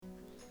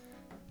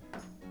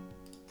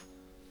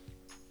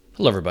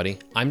Hello, everybody.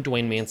 I'm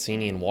Dwayne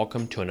Mancini, and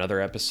welcome to another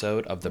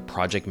episode of the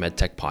Project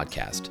MedTech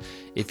podcast.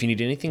 If you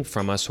need anything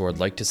from us or would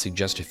like to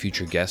suggest a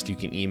future guest, you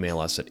can email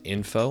us at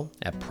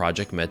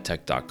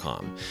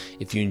info@projectmedtech.com.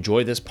 If you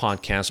enjoy this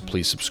podcast,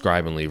 please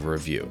subscribe and leave a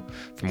review.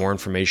 For more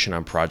information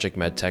on Project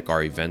MedTech,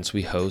 our events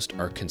we host,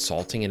 our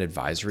consulting and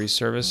advisory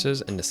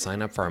services, and to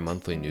sign up for our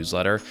monthly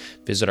newsletter,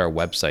 visit our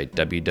website,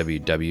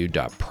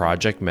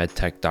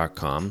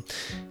 www.projectmedtech.com,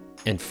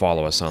 and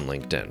follow us on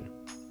LinkedIn.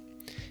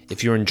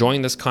 If you're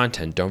enjoying this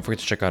content, don't forget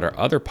to check out our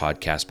other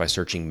podcasts by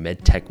searching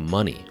MedTech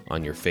Money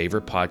on your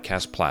favorite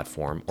podcast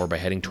platform or by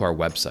heading to our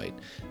website.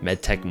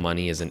 MedTech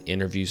Money is an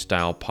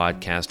interview-style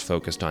podcast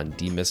focused on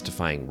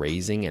demystifying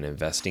raising and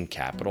investing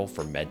capital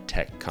for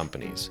MedTech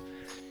companies.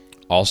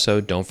 Also,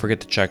 don't forget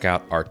to check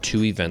out our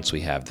two events we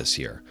have this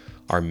year.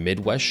 Our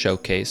Midwest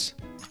Showcase,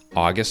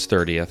 August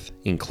 30th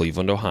in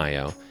Cleveland,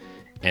 Ohio,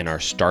 and our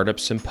Startup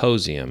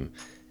Symposium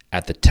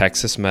at the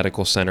Texas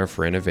Medical Center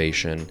for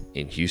Innovation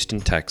in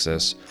Houston,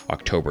 Texas,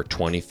 October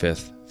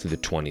 25th through the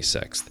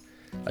 26th.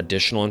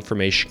 Additional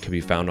information can be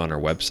found on our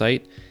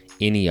website.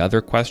 Any other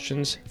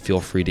questions,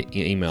 feel free to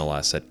email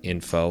us at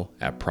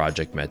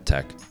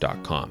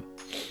info@projectmedtech.com.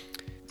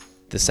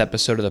 This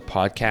episode of the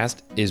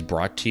podcast is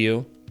brought to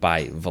you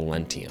by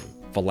Valentium.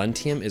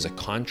 Valentium is a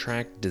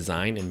contract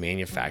design and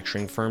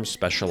manufacturing firm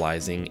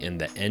specializing in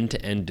the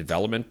end-to-end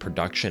development,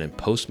 production, and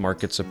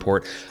post-market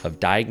support of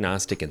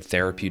diagnostic and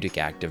therapeutic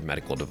active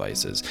medical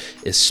devices,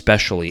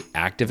 especially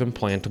active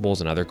implantables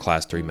and other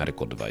Class 3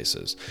 medical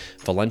devices.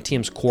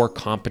 Valentium's core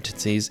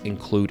competencies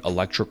include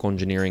electrical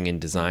engineering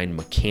and design,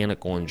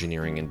 mechanical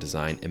engineering and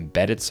design,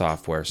 embedded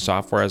software,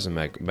 software as a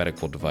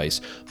medical device,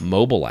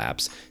 mobile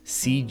apps,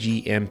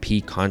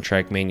 CGMP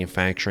contract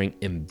manufacturing,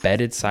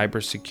 embedded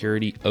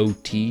cybersecurity,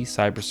 OT,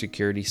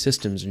 cybersecurity,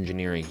 systems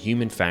engineering,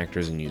 human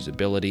factors and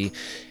usability,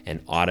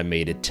 and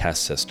automated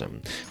test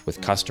system.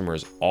 With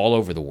customers all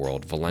over the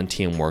world,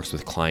 Valentium works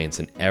with clients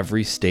in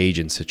every stage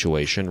and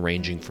situation,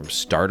 ranging from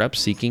startups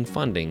seeking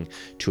funding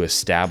to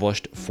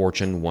established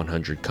Fortune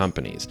 100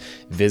 companies.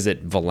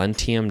 Visit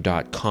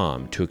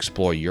valentium.com to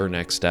explore your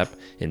next step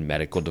in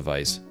medical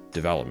device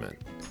development.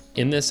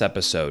 In this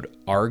episode,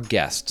 our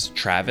guests,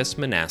 Travis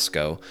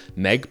Manasco,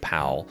 Meg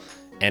Powell,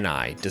 and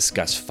I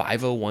discuss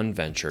 501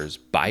 Ventures,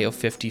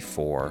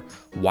 Bio54,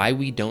 why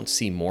we don't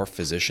see more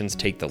physicians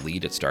take the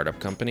lead at startup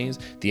companies,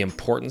 the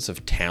importance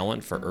of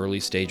talent for early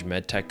stage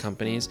medtech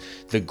companies,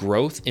 the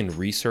growth in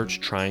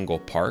Research Triangle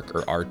Park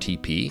or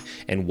RTP,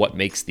 and what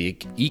makes the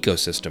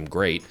ecosystem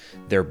great,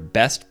 their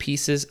best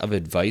pieces of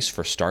advice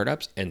for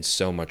startups, and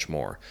so much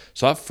more.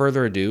 So without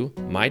further ado,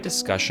 my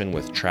discussion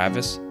with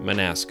Travis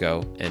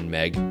Manasco and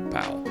Meg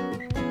Powell.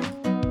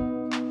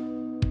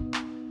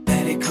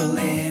 Medical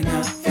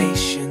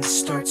innovation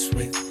starts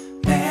with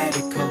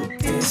medical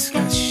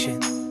discussion.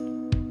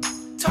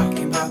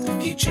 Talking about the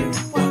future and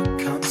what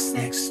comes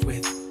next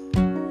with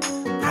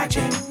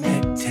Project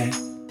MedTech.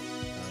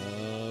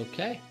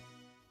 Okay.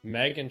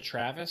 Meg and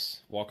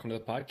Travis, welcome to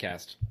the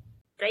podcast.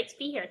 Great to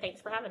be here.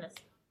 Thanks for having us.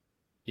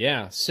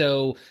 Yeah.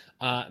 So,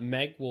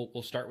 Meg,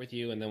 we'll start with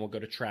you, and then we'll go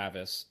to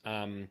Travis.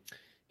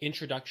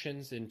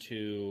 Introductions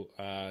into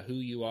who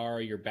you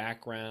are, your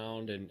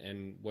background,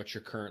 and what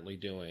you're currently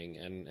doing,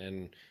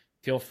 and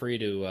feel free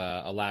to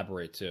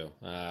elaborate too.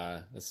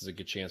 This is a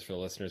good chance for the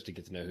listeners to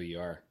get to know who you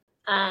are.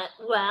 Hi,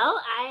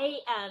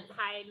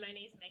 my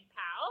name is Meg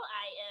Powell.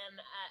 I am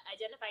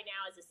identified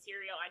now as a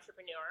serial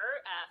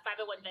entrepreneur.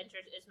 501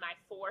 Ventures is my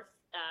fourth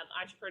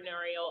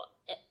entrepreneurial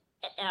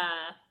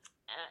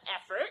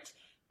effort.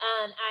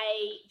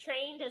 I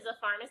trained as a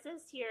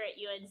pharmacist here at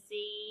UNC.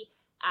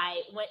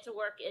 I went to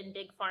work in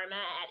big pharma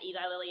at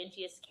Eli Lilly and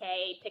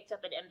GSK, picked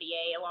up an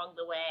MBA along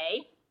the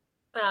way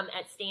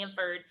at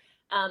Stanford.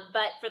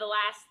 But for the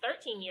last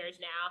 13 years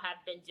now,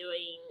 have been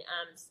doing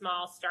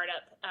small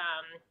startup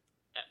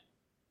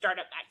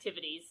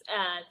activities.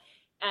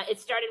 It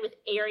started with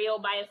Aerial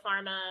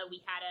Biopharma.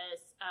 We had a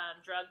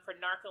drug for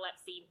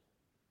narcolepsy,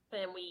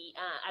 and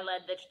I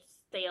led the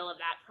sale of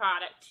that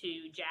product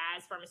to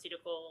Jazz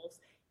Pharmaceuticals.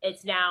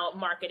 It's now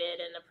marketed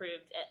and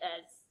approved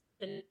as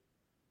the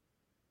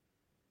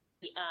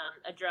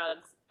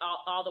drugs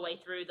all the way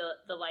through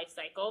the life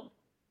cycle.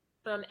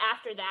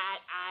 After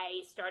that,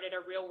 I started a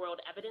real-world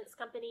evidence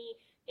company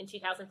in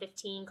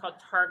 2015 called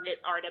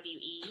Target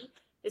RWE.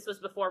 This was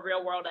before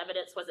real-world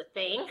evidence was a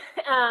thing,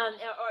 or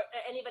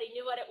anybody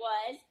knew what it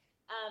was.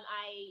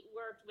 I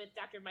worked with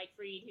Dr. Mike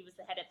Freed, who was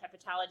the head of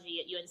hepatology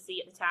at UNC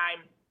at the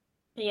time,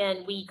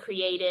 and we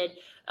created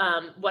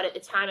what at the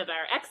time of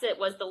our exit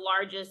was the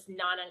largest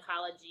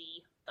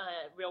non-oncology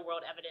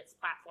real-world evidence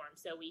platform.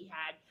 So we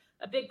had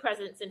a big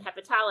presence in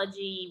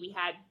hepatology. We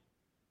had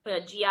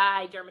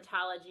GI,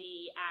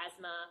 dermatology,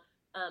 asthma.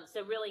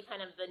 So really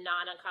kind of the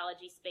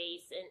non-oncology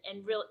space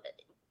and real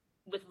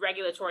with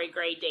regulatory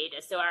grade data.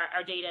 So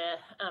our data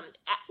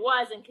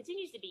was and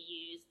continues to be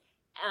used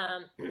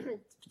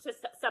to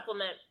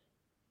supplement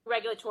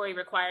regulatory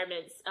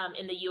requirements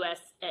in the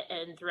U.S.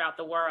 and throughout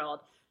the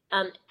world.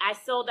 I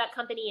sold that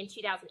company in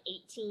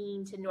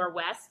 2018 to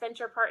Norwest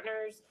Venture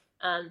Partners.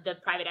 the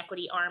private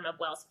equity arm of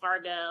Wells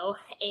Fargo,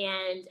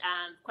 and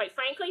quite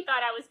frankly,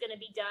 thought I was going to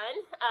be done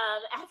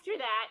after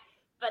that.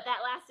 But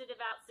that lasted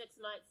about 6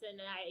 months, and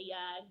I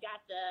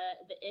got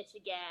the itch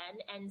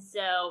again, and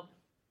so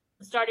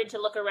started to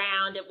look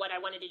around at what I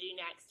wanted to do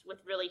next,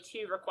 with really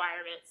two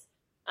requirements: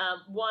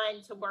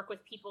 one, to work with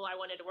people I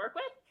wanted to work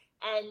with,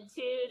 and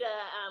two, to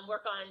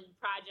work on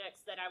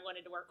projects that I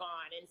wanted to work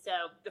on. And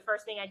so the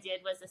first thing I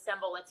did was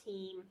assemble a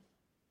team.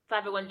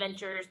 501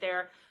 Ventures,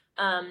 there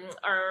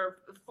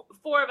are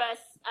four of us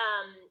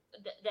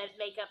that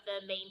make up the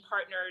main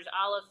partners,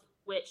 all of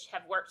which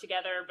have worked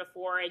together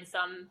before in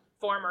some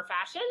form or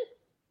fashion.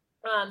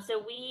 So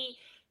we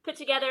put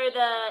together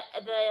the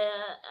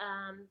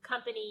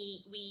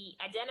company. We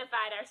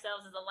identified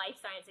ourselves as a life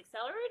science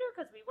accelerator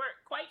because we weren't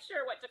quite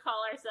sure what to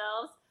call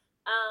ourselves.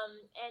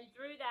 And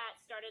through that,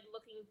 started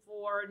looking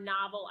for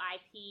novel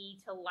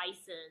IP to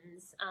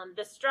license.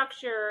 The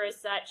structure is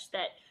such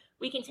that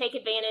we can take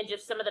advantage of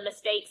some of the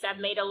mistakes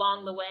I've made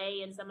along the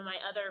way and some of my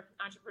other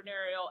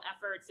entrepreneurial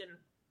efforts. And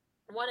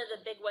one of the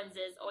big ones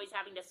is always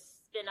having to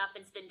spin up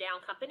and spin down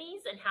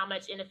companies, and how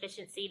much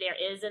inefficiency there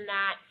is in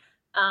that,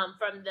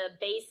 from the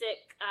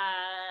basic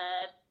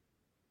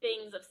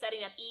things of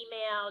setting up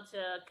email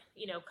to,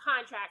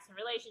 contracts and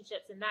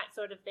relationships and that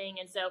sort of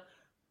thing. And so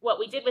what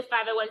we did with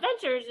 501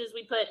 Ventures is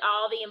we put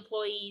all the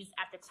employees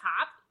at the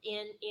top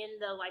in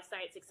the life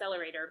science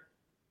accelerator.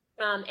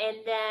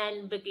 And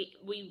then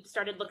we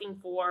started looking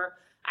for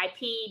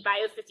IP.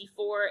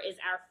 Bio54 is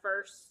our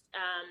first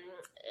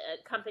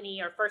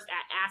company, or first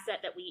asset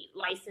that we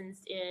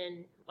licensed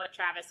in,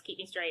 Travis, keep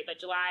me straight, but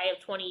July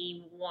of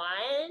 21,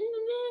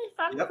 if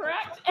I'm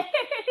correct.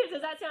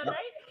 Does that sound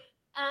right?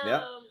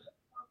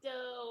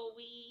 So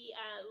we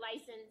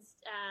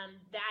licensed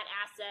that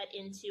asset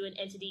into an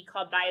entity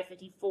called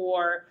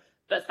Bio54,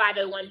 but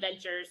 501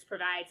 Ventures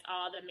provides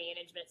all the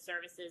management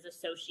services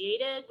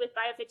associated with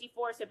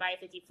Bio54. So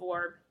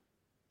Bio54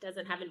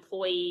 doesn't have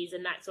employees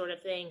and that sort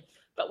of thing,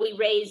 but we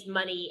raised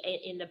money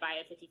in the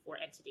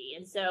Bio54 entity.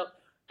 And so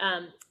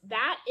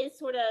that is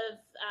sort of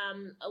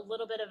a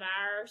little bit of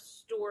our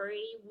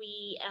story.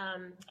 We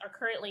are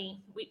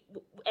currently,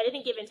 at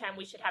any given time,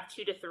 we should have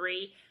 2 to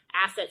 3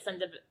 assets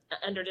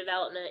under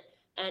development.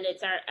 And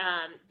it's our,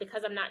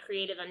 because I'm not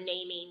creative on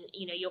naming,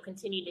 you'll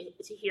continue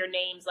to hear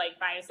names like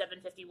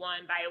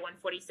Bio751,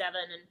 Bio147,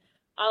 and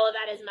all of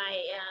that is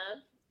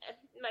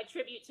my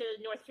tribute to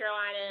North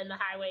Carolina and the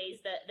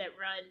highways that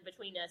run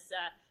between us.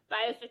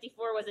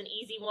 Bio54 was an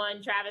easy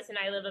one. Travis and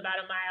I live about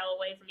a mile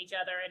away from each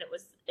other, and it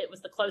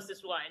was the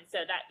closest one. So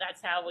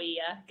that's how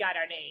we got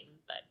our name.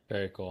 But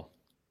very cool.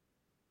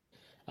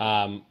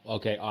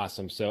 Okay,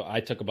 awesome. So I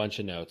took a bunch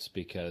of notes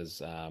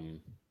because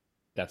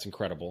that's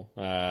incredible.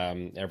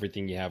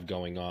 Everything you have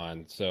going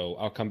on. So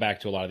I'll come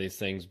back to a lot of these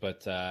things,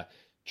 but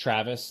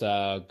Travis,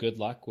 good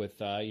luck with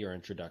your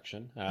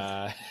introduction.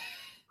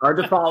 Hard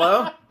to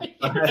follow.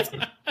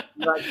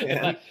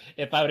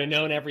 If I would have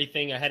known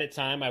everything ahead of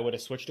time, I would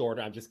have switched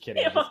order. I'm just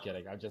kidding. I'm just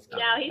kidding.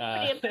 No, he's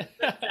pretty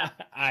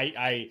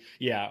impressive.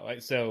 Yeah.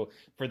 So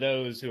for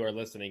those who are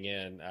listening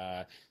in,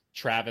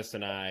 Travis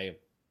and I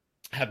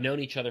have known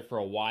each other for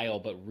a while,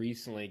 but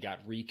recently got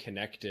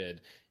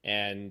reconnected.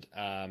 And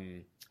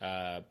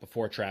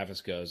before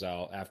Travis goes,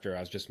 after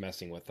I was just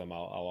messing with him, I'll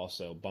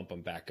also bump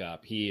him back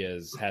up. He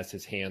has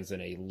his hands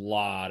in a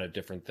lot of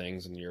different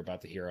things, and you're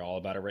about to hear all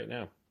about it right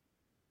now.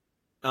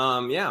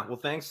 Yeah. Well,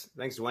 thanks,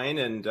 Dwayne,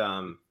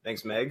 and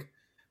thanks, Meg.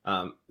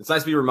 It's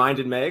nice to be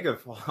reminded, Meg,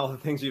 of all the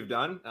things you've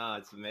done.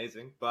 It's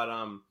amazing. But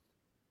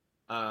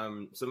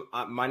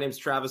my name's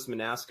Travis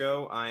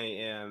Manasco. I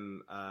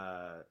am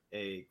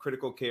a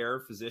critical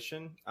care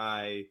physician.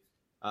 I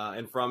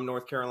am from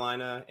North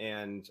Carolina,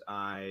 and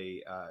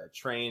I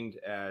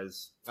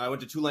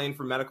went to Tulane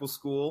for medical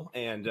school,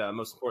 and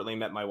most importantly,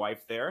 met my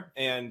wife there,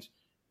 and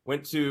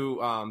went to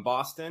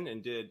Boston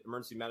and did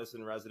emergency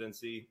medicine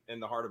residency in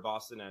the heart of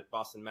Boston at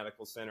Boston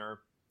Medical Center,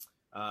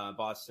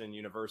 Boston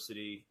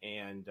University,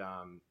 and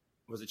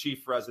was a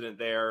chief resident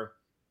there.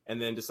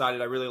 And then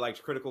decided I really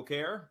liked critical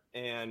care.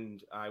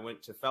 And I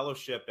went to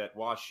fellowship at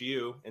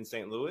WashU in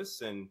St.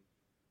 Louis and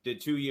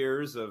did 2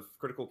 years of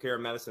critical care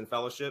medicine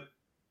fellowship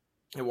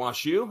at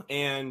WashU.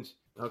 And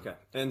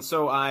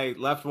so I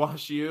left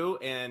WashU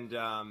and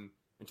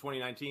in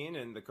 2019,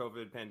 and the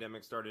COVID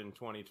pandemic started in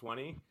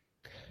 2020.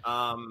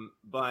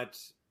 But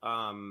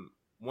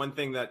one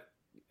thing that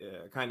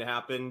kind of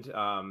happened,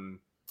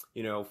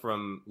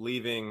 from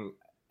leaving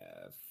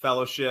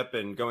fellowship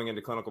and going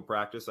into clinical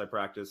practice, I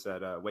practice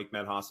at Wake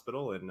Med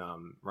Hospital in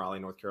Raleigh,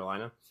 North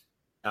Carolina,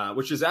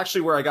 which is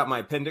actually where I got my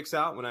appendix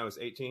out when I was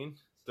 18.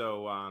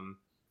 So an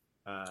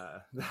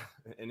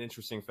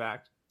interesting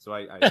fact. So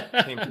I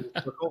came to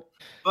clinical,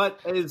 but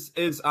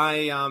as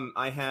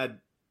I had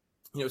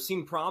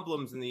seen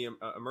problems in the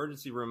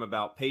emergency room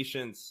about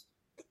patients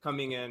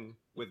coming in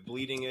with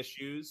bleeding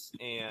issues,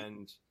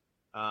 and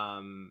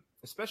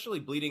especially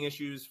bleeding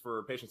issues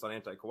for patients on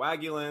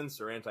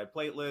anticoagulants or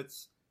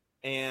antiplatelets.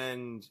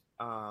 And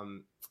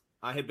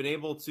I had been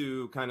able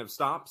to kind of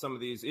stop some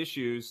of these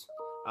issues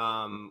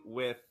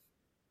with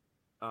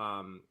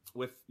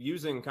with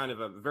using kind of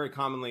a very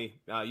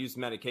commonly used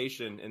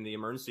medication in the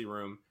emergency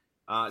room.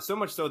 So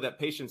much so that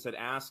patients had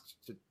asked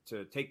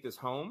to take this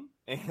home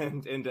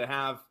and to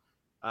have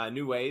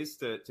new ways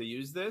to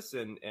use this.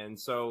 And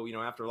so,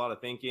 after a lot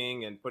of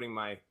thinking and putting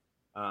my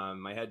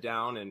head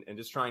down and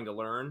just trying to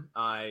learn,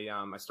 I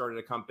started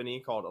a company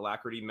called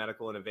Alacrity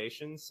Medical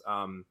Innovations.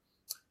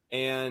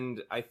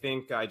 And I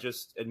think I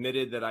just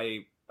admitted that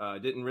I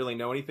didn't really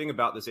know anything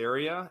about this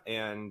area.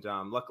 And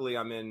luckily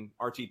I'm in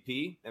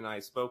RTP, and I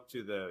spoke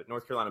to the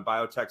North Carolina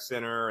Biotech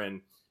Center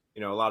and,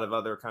 a lot of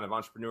other kind of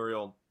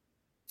entrepreneurial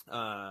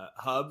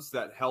hubs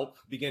that help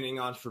beginning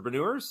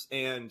entrepreneurs.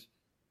 And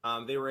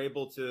they were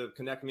able to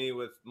connect me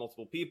with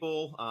multiple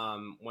people.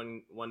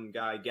 One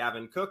guy,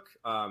 Gavin Cook,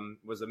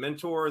 was a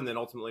mentor and then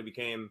ultimately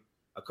became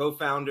a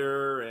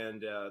co-founder and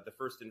the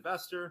first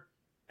investor.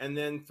 And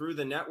then through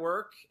the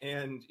network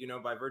and,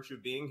 by virtue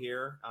of being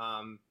here,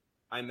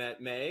 I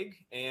met Meg,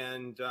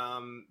 and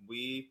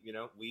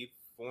we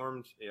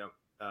formed,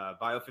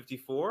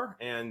 Bio54,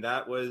 and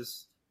that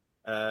was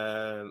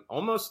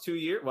almost 2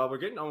 years. Well, we're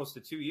getting almost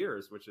to 2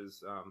 years, which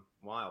is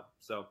wild.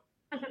 So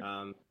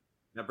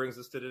that brings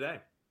us to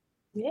today.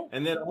 Yeah.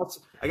 And then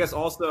also, I guess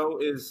also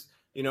is,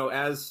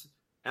 as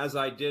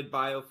I did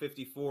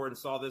Bio54 and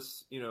saw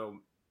this,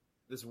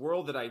 this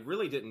world that I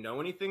really didn't know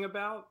anything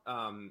about,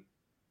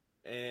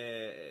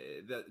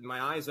 that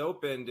my eyes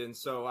opened. And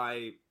so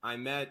I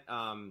met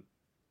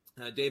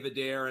David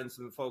Dare and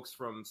some folks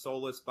from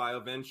Solus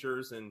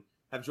BioVentures, and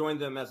have joined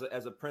them as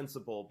a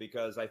principal,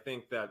 because I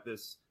think that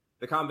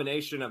the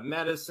combination of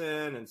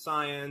medicine and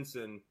science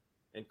and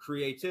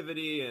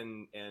creativity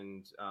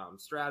and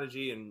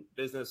strategy and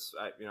business,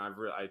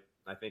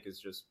 I think is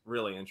just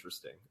really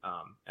interesting.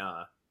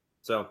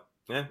 So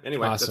yeah,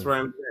 anyway, Awesome. That's where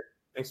I'm.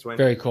 Thanks, Dwayne.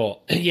 Very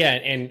cool. Yeah,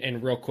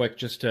 and real quick,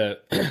 just to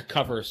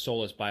cover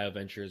Solus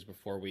BioVentures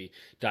before we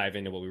dive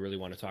into what we really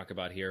want to talk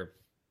about here.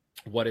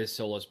 What is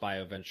Solus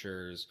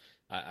BioVentures?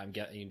 I'm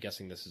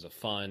guessing this is a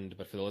fund,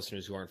 but for the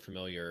listeners who aren't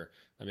familiar,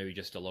 maybe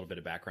just a little bit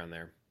of background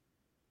there.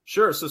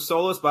 Sure. So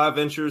Solus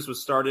BioVentures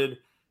was started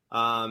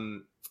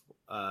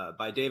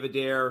by David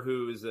Dare,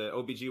 who is an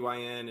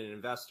OBGYN and an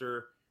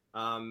investor.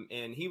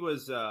 And he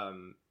was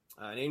an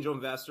angel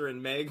investor,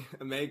 and Meg,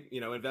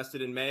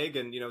 invested in Meg,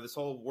 and, this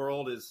whole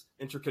world is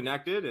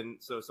interconnected. And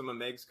so some of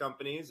Meg's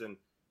companies, and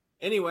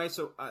anyway,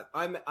 so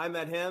I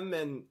met him,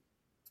 and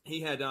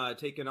he had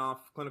taken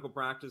off clinical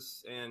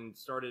practice and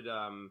started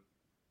to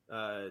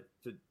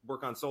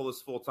work on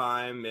Solus full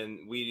time.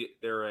 And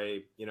they're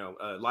a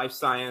life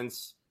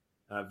science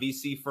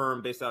VC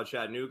firm based out of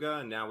Chattanooga,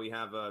 and now we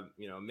have a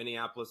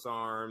Minneapolis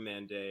arm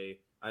and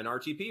an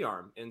RTP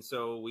arm. And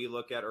so we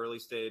look at early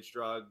stage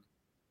drugs,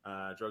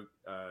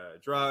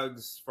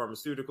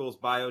 pharmaceuticals,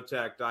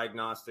 biotech,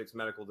 diagnostics,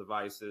 medical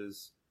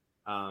devices.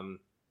 And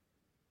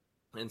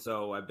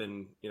so I've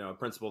been, a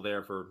principal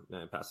there for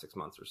the past 6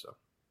 months or so.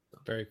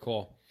 Very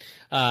cool.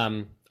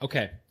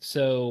 Okay,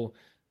 so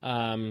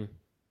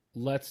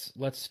let's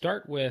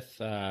start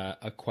with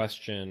a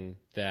question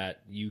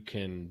that you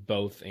can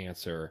both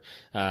answer,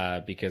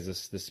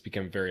 because this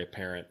became very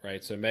apparent,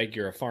 right? So Meg,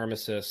 you're a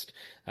pharmacist.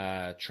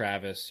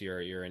 Travis,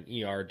 you're an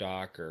ER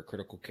doc or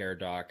critical care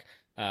doc.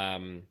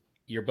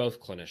 You're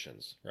both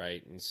clinicians,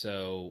 right? And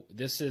so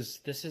this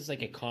is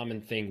like a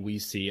common thing we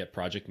see at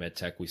Project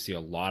MedTech. We see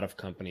a lot of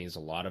companies, a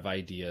lot of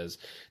ideas.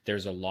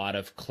 There's a lot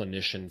of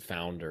clinician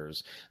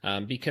founders,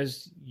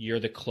 because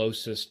you're the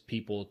closest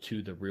people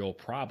to the real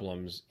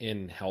problems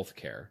in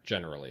healthcare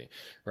generally,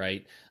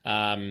 right?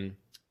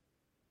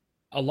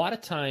 A lot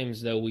of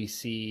times, though, we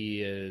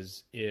see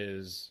is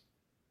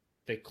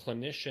the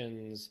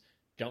clinicians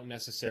don't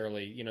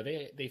necessarily,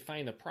 they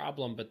find the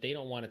problem, but they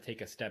don't want to take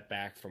a step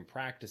back from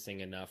practicing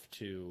enough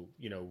to,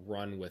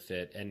 run with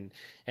it.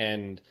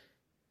 And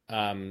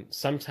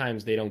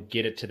sometimes they don't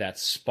get it to that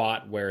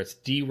spot where it's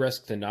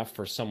de-risked enough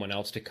for someone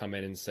else to come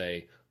in and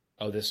say,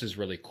 oh, this is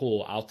really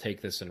cool, I'll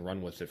take this and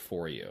run with it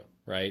for you,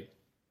 right?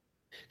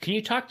 Can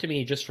you talk to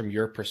me just from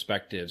your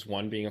perspectives,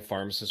 one being a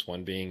pharmacist,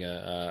 one being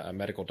a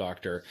medical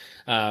doctor,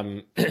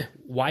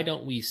 why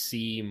don't we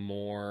see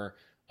more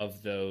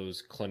of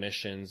those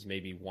clinicians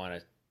maybe want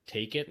to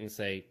take it and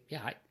say,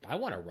 yeah, I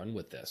want to run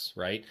with this,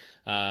 right?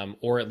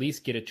 Or at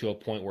least get it to a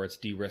point where it's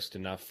de-risked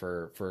enough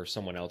for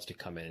someone else to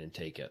come in and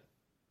take it.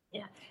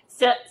 Yeah.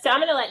 So I'm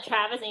going to let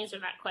Travis answer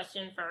that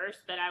question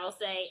first, but I will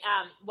say,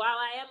 while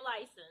I am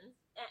licensed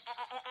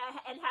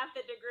and have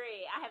the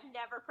degree, I have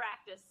never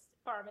practiced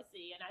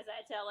pharmacy. And as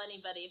I tell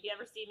anybody, if you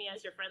ever see me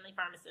as your friendly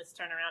pharmacist,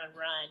 turn around and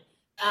run.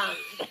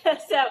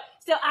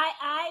 So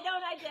I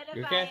don't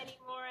identify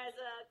anymore as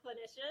a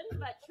clinician,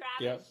 but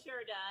Travis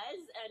sure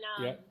does.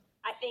 And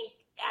I think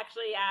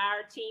actually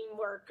our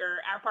teamwork or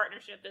our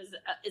partnership is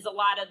a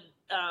lot of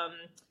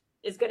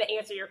is going to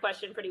answer your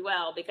question pretty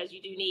well, because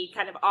you do need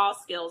kind of all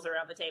skills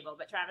around the table.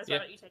 But Travis, why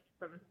don't you take it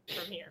from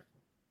here?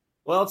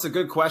 Well, it's a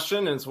good question,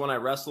 and it's one I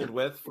wrestled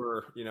with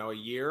for a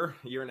year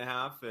and a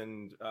half,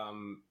 and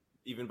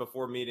even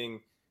before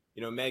meeting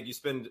Meg,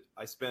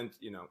 I spent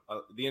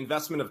the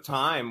investment of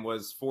time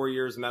was 4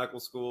 years medical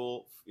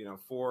school,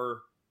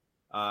 4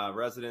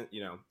 resident,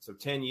 so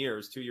 10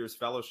 years, 2 years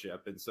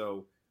fellowship. And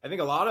so I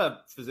think a lot of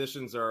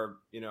physicians are,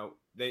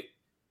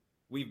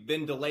 we've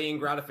been delaying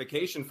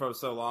gratification for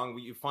so long.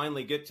 You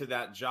finally get to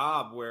that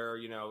job where,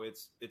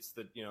 it's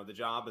the, the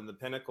job and the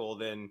pinnacle,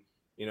 then,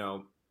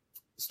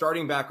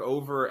 starting back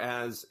over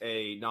as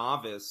a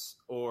novice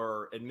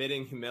or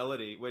admitting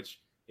humility, which,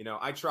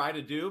 I try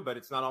to do, but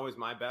it's not always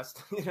my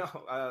best,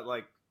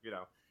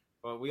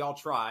 well, we all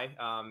try,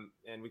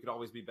 and we could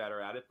always be better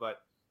at it,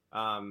 but,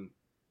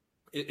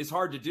 it's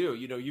hard to do.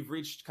 You've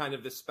reached kind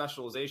of this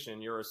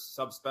specialization. You're a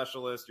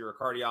subspecialist, you're a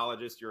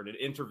cardiologist, you're an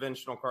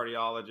interventional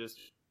cardiologist,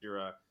 you're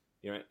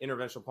an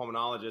interventional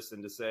pulmonologist,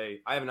 and to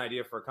say, I have an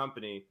idea for a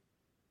company,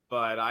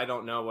 but I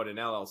don't know what an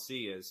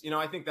LLC is.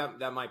 I think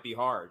that might be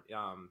hard.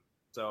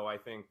 So I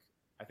think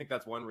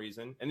that's one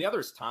reason. And the other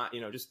is time,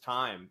 just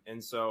time.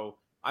 And so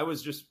I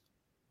was just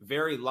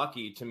very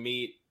lucky to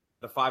meet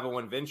the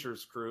 501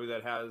 Ventures crew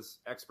that has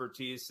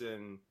expertise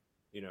in,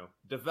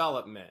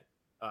 development,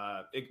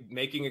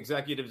 making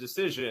executive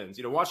decisions,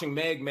 watching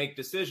Meg make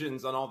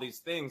decisions on all these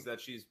things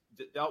that she's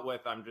dealt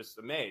with. I'm just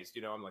amazed,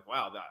 I'm like,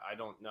 wow, I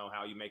don't know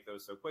how you make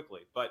those so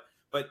quickly, but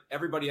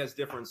everybody has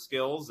different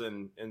skills.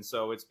 And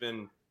so it's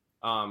been,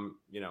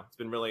 it's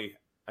been really,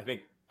 I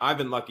think I've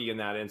been lucky in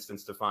that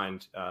instance to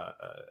find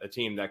a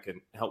team that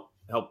can help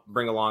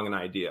bring along an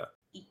idea.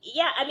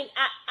 Yeah, I mean,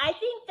 I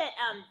think that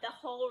the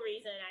whole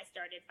reason I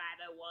started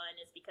 501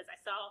 is because I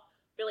saw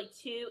really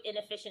two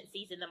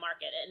inefficiencies in the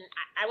market. And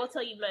I will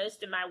tell you,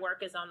 most of my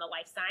work is on the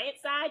life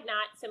science side,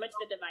 not so much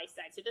the device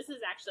side. So this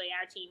is actually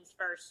our team's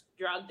first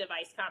drug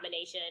device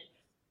combination,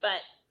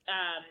 but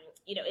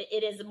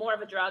it is more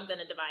of a drug than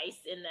a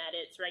device in that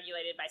it's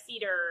regulated by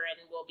CDER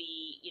and will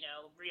be,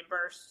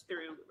 reimbursed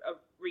through a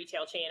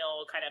retail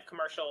channel, kind of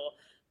commercial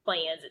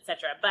plans, et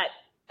cetera. But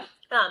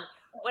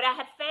what I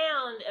have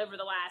found over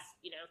the last,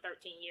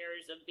 13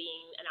 years of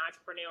being an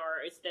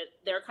entrepreneur is that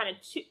there are kind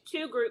of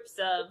two groups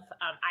of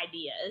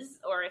ideas,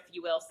 or if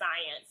you will,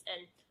 science.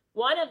 And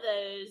one of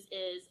those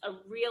is a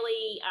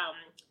really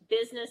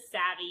business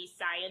savvy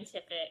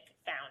scientific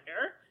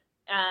founder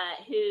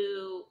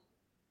who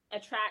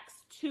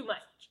attracts too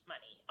much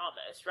money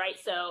almost, right?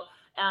 So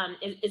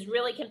is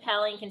really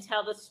compelling, can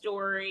tell the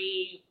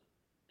story.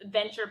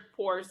 Venture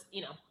pours,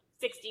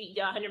 $60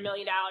 to $100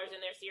 million in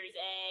their Series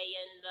A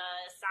and the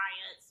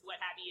science, what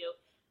have you.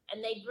 And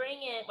they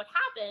bring in, what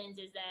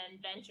happens is then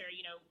venture,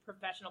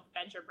 professional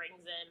venture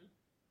brings in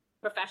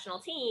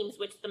professional teams,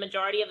 which the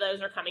majority of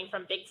those are coming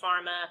from big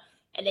pharma.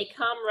 And they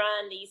come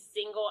run these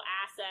single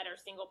asset or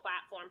single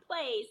platform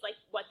plays like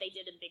what they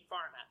did in big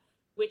pharma,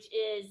 which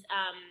is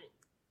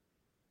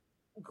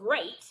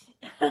great,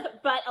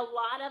 but a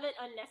lot of it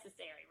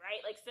unnecessary,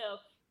 right?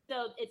 So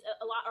it's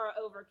a lot, or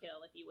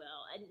overkill, if you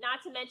will. And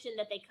not to mention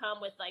that they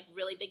come with like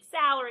really big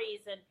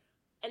salaries.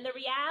 And the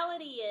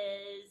reality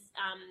is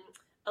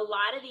a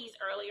lot of these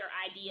earlier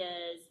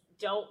ideas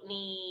don't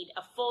need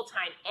a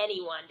full-time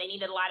anyone. They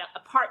need a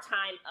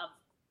part-time of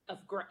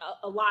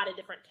a lot of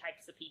different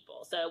types of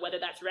people. So whether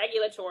that's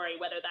regulatory,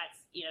 whether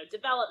that's,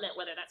 development,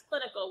 whether that's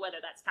clinical,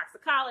 whether that's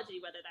toxicology,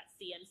 whether that's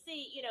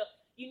CMC,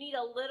 you need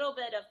a little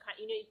bit of,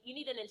 you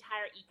need an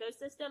entire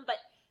ecosystem,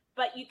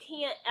 but you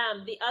can't,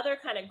 the other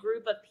kind of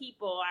group of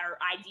people,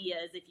 our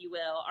ideas, if you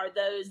will, are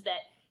those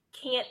that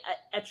can't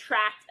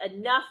attract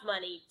enough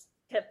money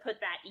to put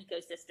that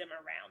ecosystem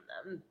around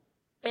them.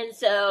 And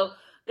so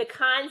the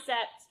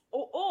concept,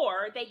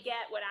 or they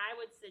get what I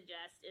would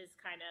suggest is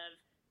kind of,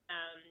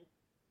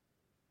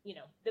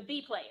 the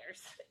B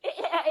players,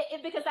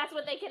 because that's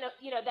what they can,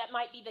 that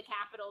might be the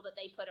capital that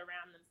they put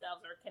around themselves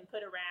or can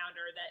put around,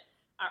 or that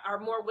are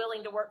more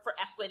willing to work for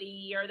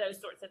equity or those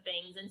sorts of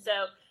things. And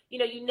so,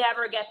 you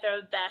never get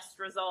the best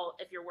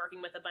result if you're working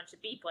with a bunch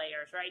of B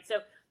players, right?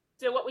 So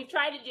what we've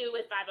tried to do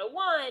with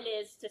 501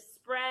 is to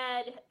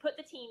put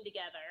the team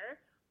together,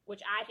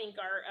 which I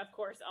think are, of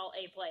course, all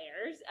A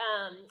players,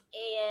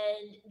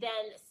 and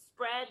then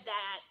spread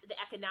the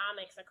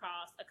economics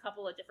across a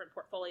couple of different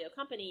portfolio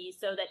companies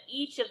so that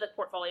each of the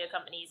portfolio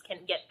companies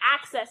can get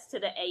access to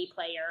the A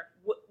player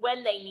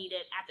when they need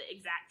it at the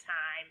exact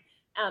time,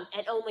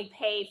 and only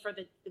pay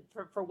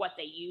for what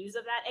they use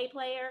of that A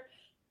player.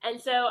 And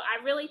so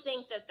I really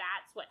think that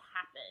that's what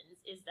happens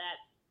is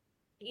that,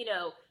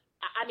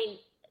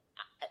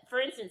 for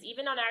instance,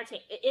 even on our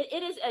team, it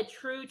is a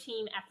true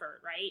team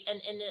effort, right? And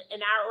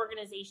in our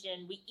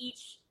organization, we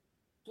each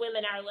swim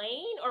in our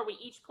lane, or we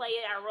each play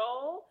our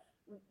role.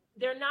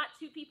 They're not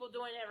two people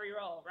doing every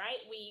role, right?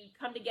 We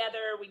come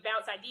together, we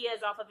bounce ideas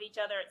off of each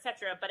other, et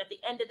cetera. But at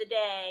the end of the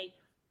day,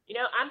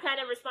 I'm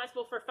kind of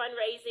responsible for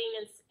fundraising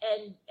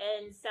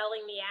and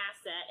selling the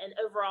asset and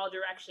overall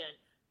direction.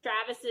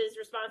 Travis is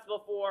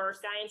responsible for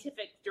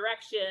scientific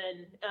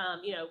direction,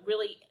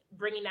 really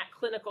bringing that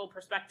clinical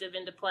perspective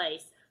into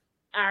place.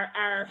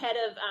 Our head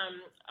of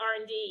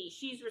R&D,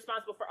 she's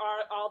responsible for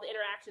all the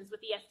interactions with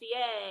the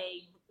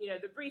FDA,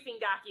 the briefing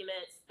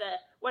documents, the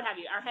what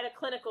have you. Our head of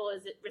clinical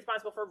is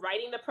responsible for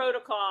writing the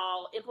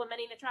protocol,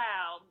 implementing the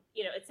trial,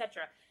 et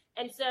cetera.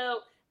 And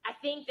so I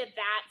think that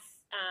that's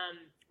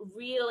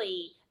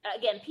really,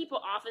 again, people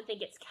often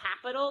think it's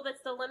capital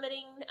that's the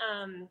limiting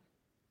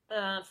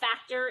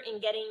factor in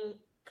getting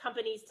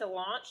companies to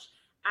launch.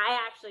 I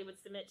actually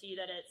would submit to you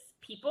that it's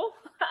people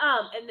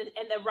and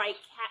the right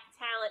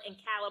talent and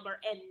caliber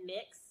and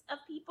mix of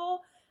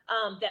people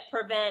that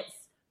prevents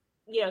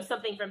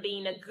something from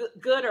being a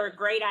good or a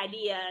great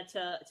idea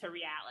to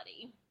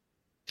reality.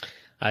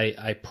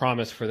 I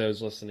promise for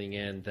those listening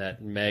in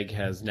that Meg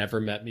has never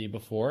met me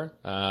before,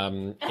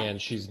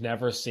 and she's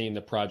never seen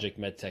the Project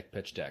MedTech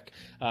pitch deck.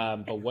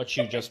 But what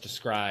you just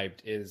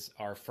described is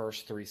our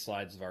first 3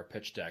 slides of our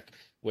pitch deck,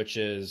 which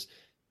is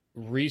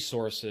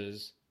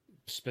resources,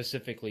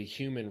 specifically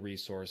human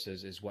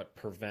resources, is what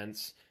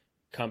prevents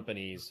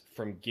companies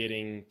from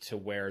getting to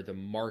where the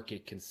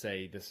market can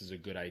say this is a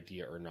good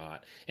idea or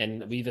not.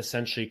 And we've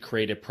essentially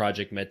created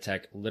Project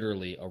MedTech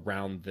literally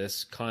around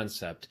this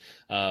concept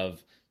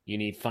of you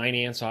need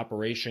finance,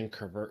 operation,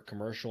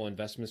 commercial,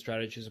 investment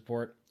strategy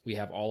support. We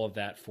have all of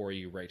that for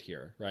you right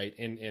here, right?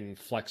 In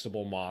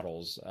flexible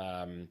models.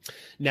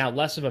 Now,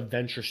 less of a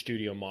venture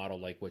studio model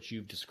like what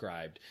you've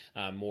described,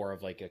 more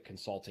of like a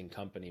consulting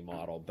company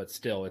model, but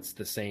still it's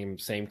the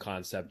same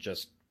concept,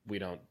 just we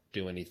don't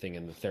do anything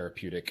in the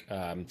therapeutic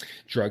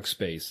drug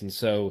space. And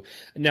so,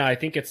 no, I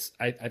think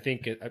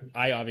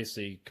I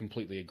obviously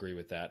completely agree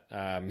with that.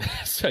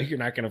 So you're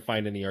not going to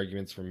find any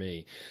arguments from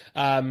me.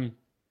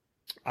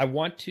 I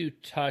want to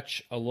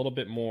touch a little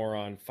bit more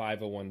on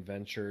 501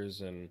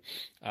 Ventures and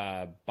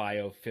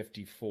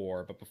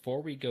Bio54, but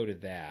before we go to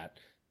that,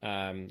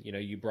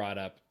 you brought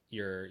up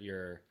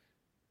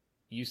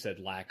you said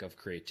lack of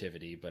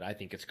creativity, but I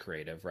think it's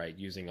creative, right?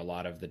 Using a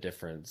lot of the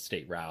different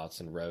state routes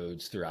and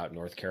roads throughout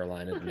North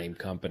Carolina to name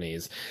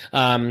companies.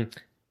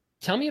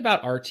 Tell me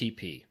about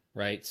RTP,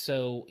 right?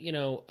 So,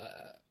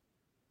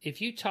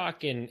 if you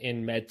talk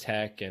in med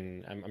tech,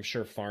 and I'm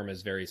sure pharma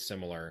is very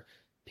similar,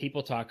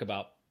 people talk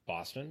about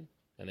Boston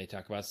and they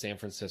talk about San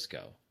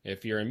Francisco.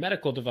 If you're in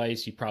medical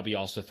device, you probably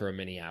also throw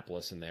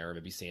Minneapolis in there, or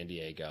maybe San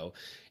Diego.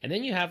 And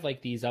then you have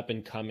like these up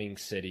and coming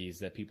cities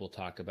that people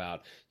talk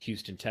about: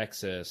 Houston,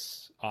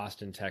 Texas,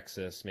 Austin,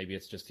 Texas. Maybe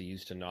it's just the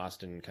Houston,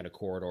 Austin kind of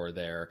corridor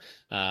there.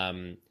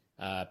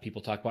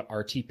 People talk about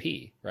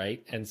RTP,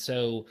 right? And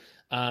so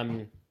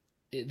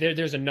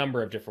there's a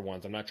number of different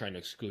ones. I'm not trying to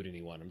exclude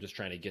anyone. I'm just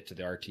trying to get to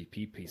the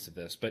RTP piece of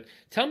this. But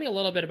tell me a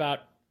little bit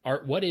about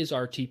what is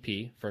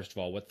RTP, first of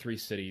all? What 3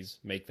 cities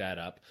make that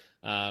up?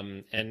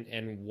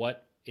 And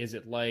what is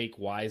it like?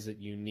 Why is it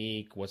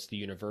unique? What's the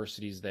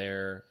universities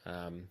there?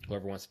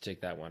 Whoever wants to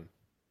take that one.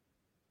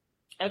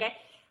 Okay.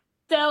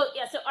 So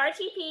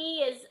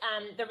RTP is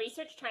the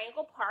Research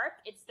Triangle Park.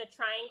 It's the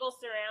triangle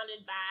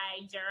surrounded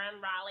by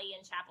Durham, Raleigh,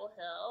 and Chapel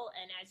Hill.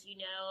 And as you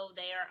know,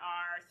 there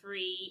are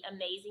 3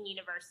 amazing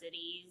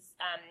universities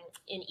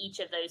in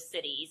each of those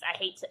cities. I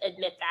hate to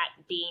admit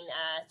that, being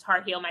a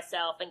Tar Heel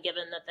myself, and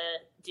given that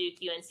the Duke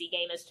UNC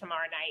game is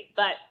tomorrow night,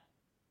 but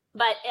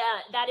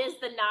that is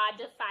the nod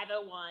to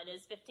 501.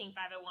 Is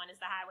 15501 is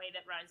the highway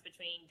that runs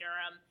between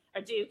Durham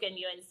or Duke and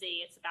UNC.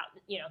 It's about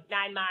 9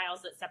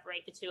 miles that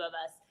separate the 2 of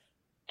us.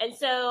 And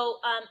so,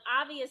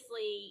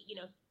 obviously,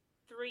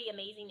 3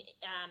 amazing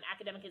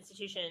academic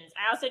institutions.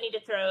 I also need to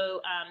throw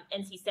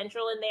NC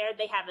Central in there.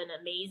 They have an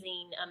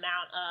amazing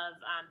amount of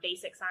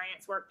basic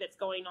science work that's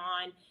going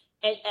on.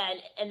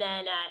 And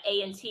then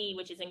A&T,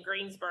 which is in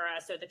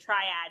Greensboro, so the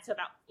Triad, so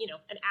about,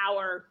 an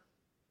hour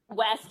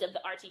west of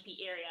the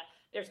RTP area.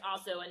 There's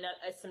also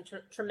some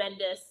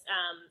tremendous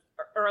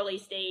early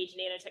stage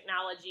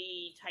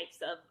nanotechnology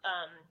types of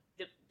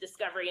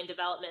discovery and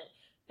development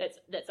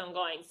that's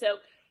ongoing.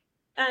 So,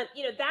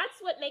 that's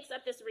what makes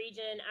up this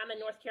region. I'm a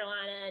North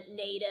Carolina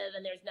native,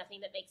 and there's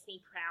nothing that makes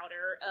me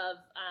prouder of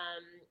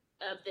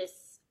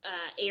this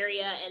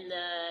area and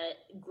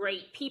the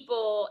great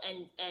people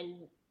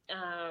and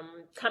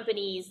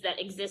companies that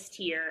exist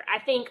here.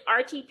 I think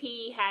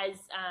RTP has,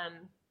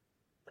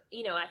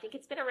 I think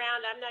it's been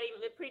around.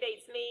 It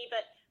predates me,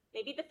 but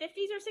maybe the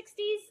 50s or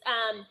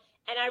 60s.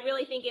 And I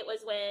really think it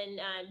was when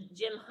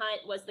Jim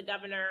Hunt was the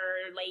governor,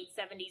 late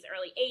 70s,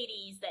 early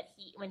 80s, that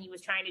when he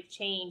was trying to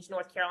change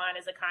North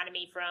Carolina's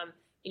economy from,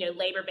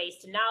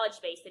 labor-based to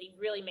knowledge-based, that he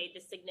really made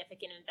this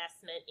significant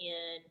investment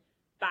in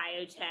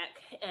biotech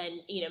and,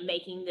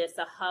 making this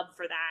a hub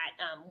for that.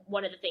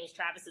 One of the things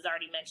Travis has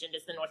already mentioned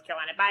is the North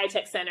Carolina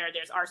Biotech Center.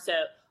 There's also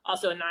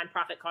a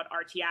nonprofit called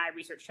RTI,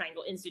 Research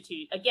Triangle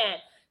Institute.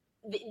 Again,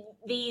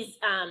 these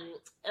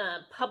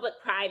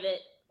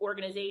public-private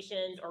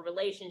organizations or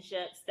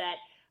relationships that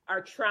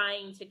are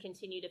trying to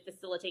continue to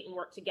facilitate and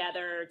work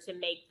together to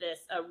make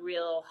this a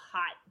real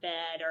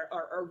hotbed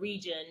or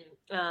region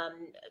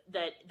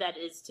that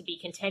is to be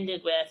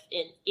contended with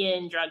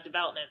in drug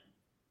development.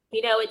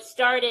 It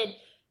started,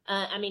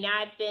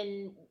 I've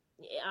been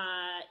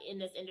in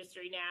this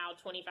industry now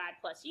 25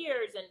 plus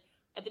years, and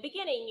at the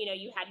beginning,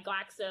 you had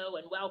Glaxo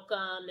and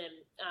Wellcome and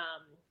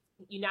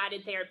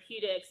United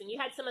Therapeutics, and you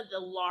had some of the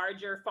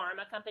larger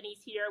pharma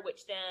companies here,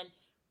 which then,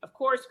 of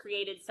course,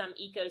 created some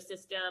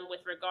ecosystem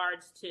with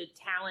regards to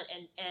talent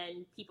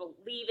and people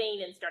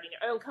leaving and starting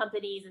their own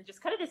companies, and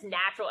just kind of this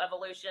natural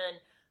evolution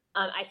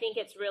I think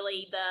it's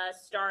really the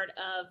start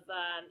of,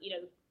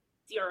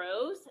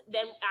 CROs.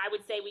 Then I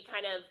would say we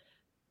kind of,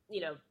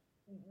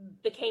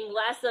 became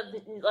less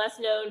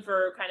known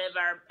for kind of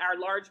our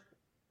large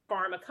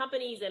pharma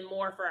companies and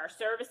more for our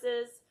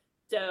services.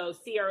 So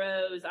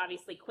CROs,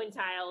 obviously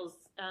Quintiles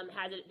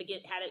had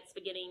its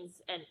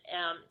beginnings and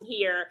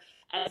here,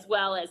 as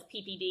well as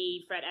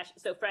PPD, Fred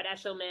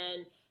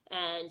Eshelman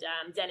and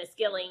Dennis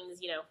Gillings.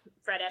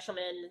 Fred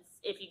Eshelman,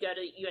 if you go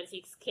to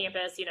UNC's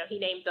campus, he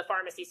named the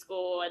pharmacy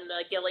school and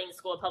the Gillings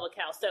School of Public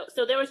Health.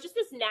 So there was just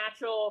this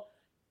natural,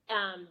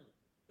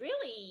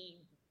 really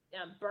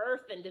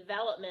birth and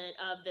development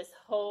of this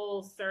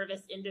whole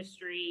service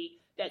industry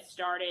that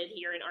started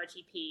here in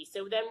RTP.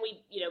 So then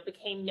we,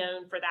 became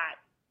known for that.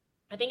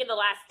 I think in the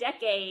last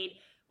decade,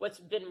 what's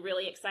been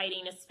really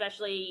exciting,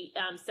 especially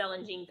cell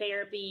and gene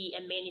therapy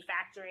and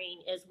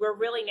manufacturing, is we're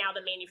really now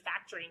the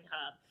manufacturing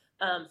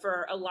hub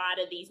for a lot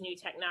of these new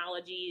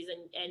technologies.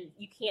 And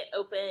you can't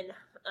open,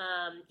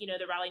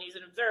 the Raleigh News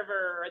and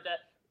Observer or the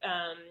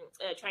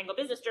Triangle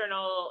Business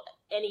Journal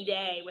any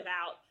day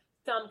without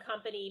some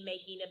company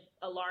making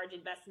a large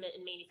investment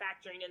in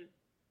manufacturing.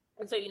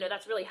 And so,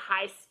 that's really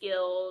high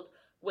skilled,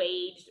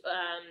 wage,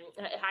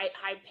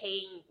 high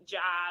paying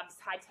jobs,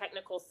 high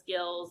technical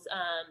skills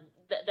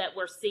that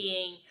we're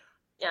seeing.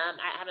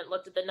 I haven't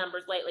looked at the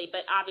numbers lately,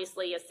 but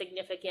obviously a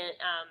significant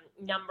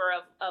number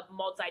of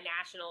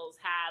multinationals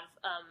have,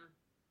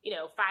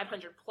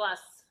 500 plus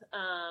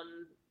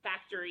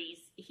factories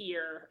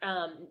here,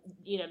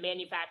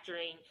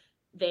 manufacturing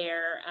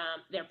their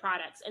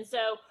products. And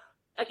so,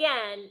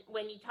 again,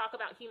 when you talk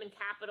about human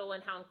capital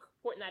and how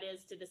important that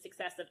is to the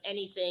success of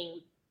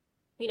anything,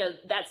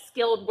 that's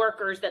skilled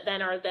workers that then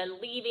are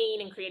leaving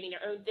and creating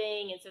their own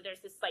thing. And so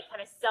there's this like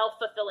kind of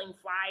self-fulfilling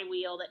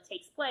flywheel that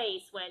takes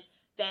place when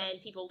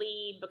then people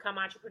leave, become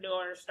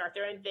entrepreneurs, start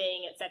their own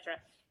thing, etc.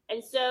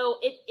 And so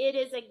it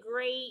is a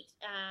great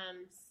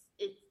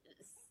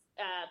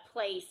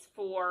place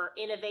for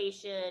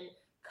innovation,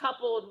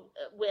 coupled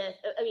with,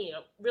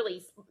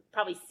 really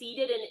probably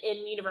seeded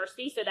in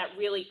university. So that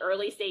really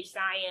early stage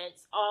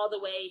science all the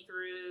way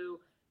through,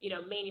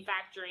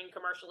 manufacturing,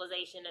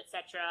 commercialization,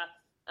 etc.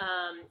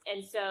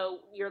 And so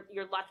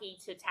you're lucky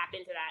to tap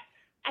into that.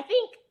 I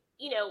think,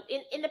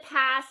 in the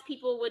past,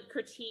 people would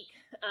critique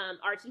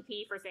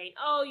RTP for saying,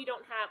 oh, we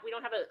don't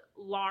have a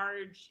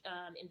large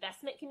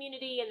investment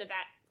community, and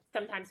that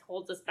sometimes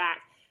holds us back.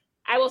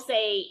 I will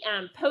say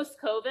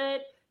post-COVID,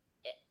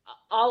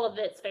 all of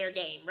it's fair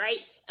game, right?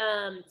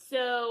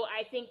 So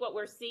I think what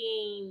we're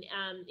seeing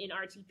in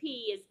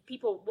RTP is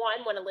people,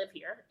 one, want to live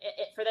here.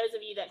 For those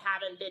of you that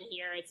haven't been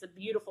here, it's a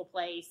beautiful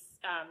place.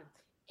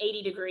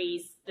 80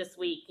 degrees this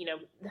week,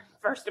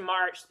 1st of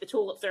March, the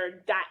tulips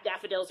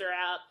daffodils are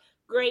out.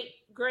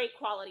 Great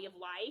quality of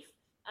life.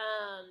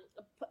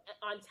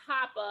 On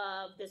top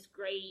of this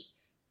great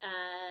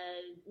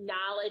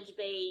knowledge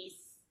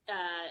base,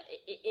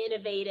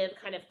 innovative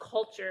kind of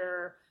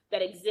culture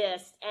that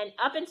exists. And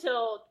up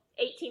until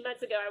 18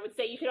 months ago, I would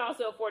say you could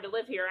also afford to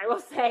live here. I will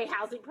say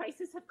housing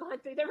prices have gone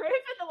through the roof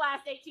in the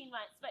last 18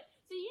 months. But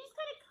so you just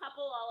kind of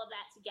couple all of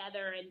that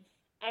together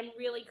and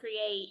really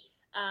create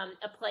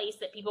a place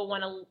that people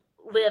want to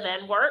live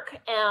and work.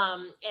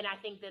 And I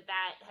think that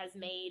has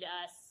made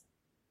us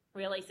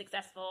really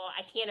successful.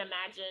 I can't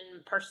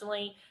imagine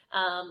personally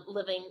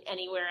living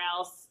anywhere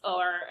else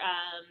or,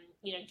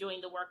 doing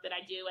the work that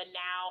I do. And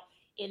now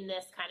in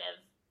this kind of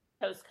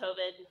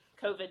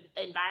post-COVID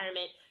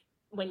environment,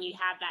 when you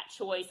have that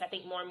choice, I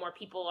think more and more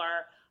people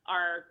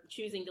are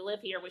choosing to live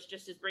here, which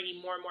just is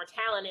bringing more and more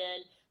talent in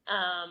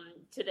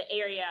to the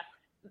area.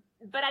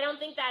 But I don't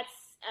think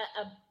that's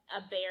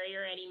a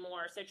barrier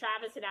anymore. So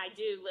Travis and I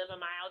do live a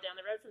mile down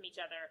the road from each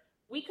other.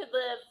 We could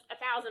live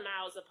 1,000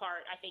 miles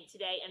apart, I think,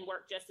 today and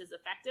work just as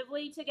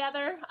effectively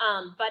together.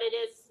 But it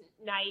is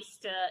nice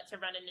to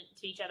run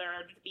into each other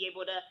or to be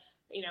able to,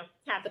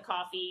 have the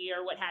coffee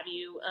or what have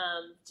you,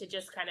 to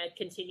just kind of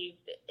continue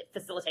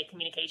facilitate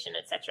communication,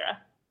 etc.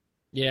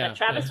 Yeah,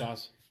 Travis? that's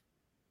awesome.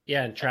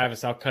 Yeah, and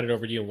Travis, I'll cut it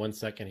over to you in 1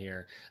 second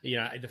here.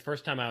 The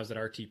first time I was at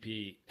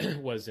RTP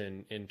was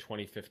in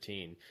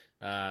 2015.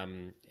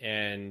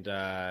 And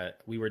I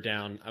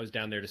was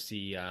down there to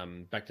see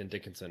Becton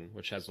Dickinson,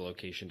 which has a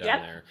location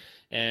down there.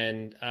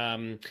 And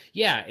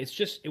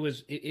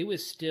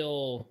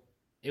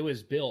it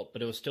was built,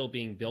 but it was still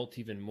being built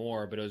even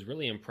more. But it was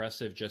really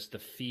impressive just the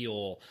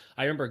feel.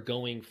 I remember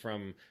going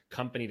from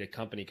company to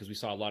company because we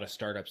saw a lot of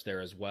startups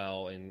there as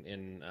well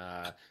in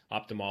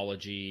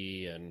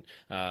ophthalmology and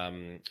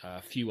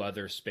a few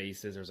other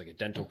spaces. There was like a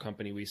dental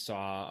company we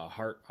saw, a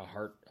heart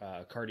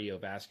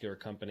cardiovascular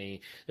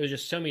company. There was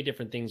just so many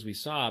different things we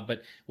saw.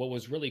 But what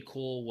was really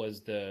cool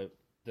was the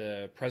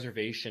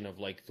preservation of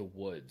like the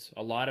woods.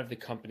 A lot of the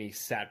companies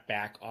sat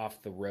back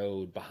off the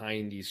road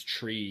behind these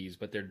trees,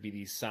 but there'd be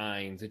these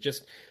signs. It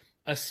just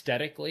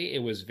aesthetically,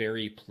 it was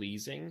very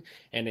pleasing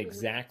and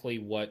exactly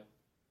what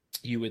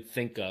you would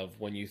think of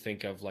when you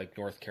think of like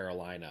North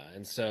Carolina.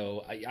 And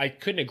so I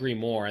couldn't agree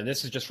more. And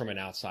this is just from an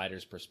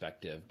outsider's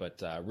perspective,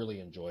 but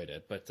really enjoyed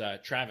it.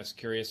 But Travis,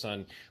 curious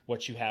on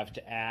what you have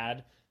to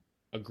add.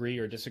 agree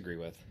or disagree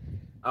with?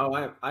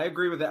 Oh, I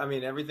agree with that. I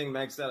mean, everything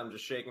Meg said, I'm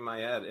just shaking my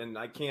head, and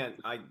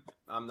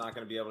I'm not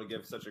going to be able to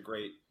give such a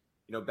great,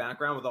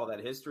 background with all that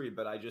history.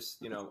 But I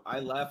just, I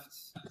left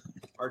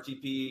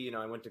RTP.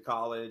 I went to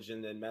college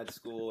and then med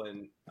school,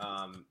 and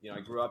I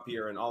grew up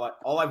here, and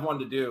all I've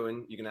wanted to do,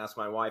 and you can ask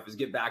my wife, is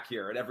get back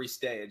here at every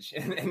stage,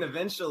 and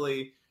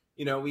eventually,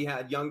 we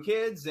had young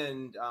kids,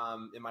 and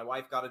my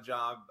wife got a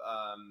job,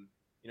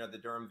 the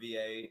Durham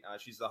VA.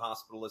 She's the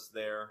hospitalist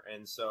there,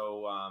 and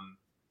so.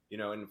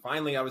 And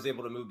finally I was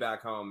able to move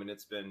back home, and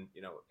it's been,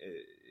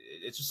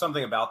 it's just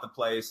something about the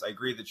place. I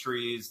agree. The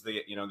trees,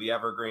 the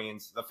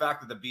evergreens, the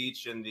fact that the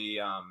beach and the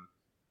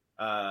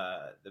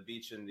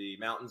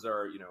mountains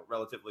are,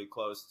 relatively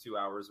close, 2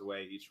 hours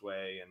away each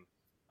way.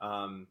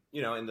 And,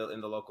 in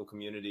the local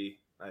community,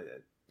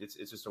 it's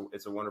just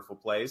it's a wonderful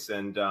place.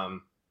 And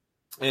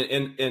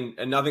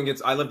nothing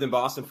gets, I lived in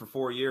Boston for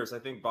 4 years. I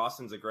think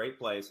Boston's a great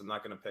place. I'm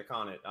not going to pick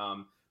on it.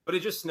 But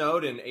it just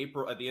snowed in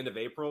April, at the end of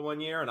April one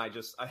year. And I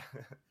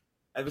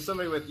as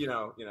somebody with,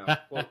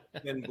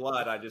 in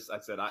blood, I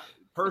said,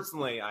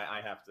 personally,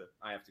 I have to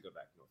go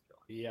back to North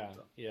Carolina. Yeah.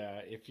 So. Yeah.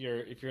 If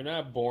you're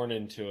not born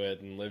into it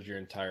and lived your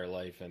entire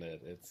life in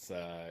it, it's,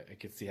 I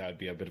could see how it'd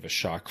be a bit of a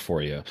shock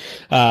for you.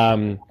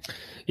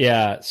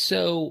 Yeah.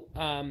 So,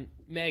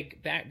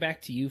 Meg,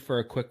 back to you for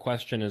a quick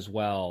question as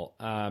well.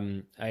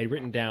 I had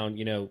written down,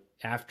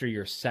 after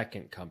your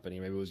second company,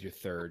 maybe it was your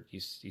third, you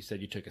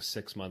said you took a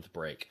 6-month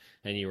break,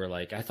 and you were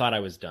like, I thought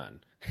I was done.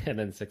 And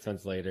then 6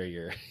 months later,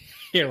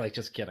 you're like,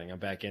 just kidding, I'm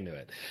back into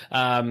it.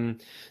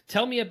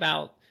 Tell me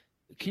about,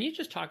 can you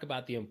just talk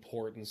about the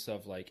importance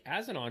of, like,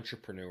 as an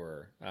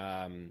entrepreneur,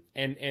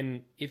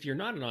 and if you're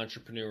not an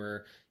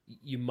entrepreneur,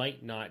 you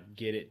might not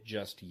get it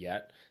just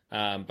yet.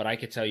 But I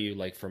could tell you,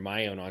 like, for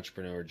my own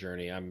entrepreneur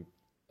journey,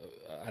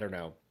 I don't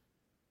know,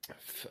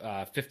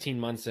 15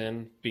 months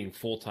in, being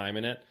full-time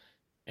in it,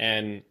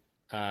 and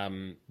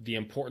the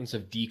importance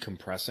of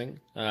decompressing,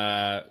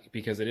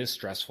 because it is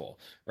stressful,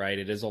 right?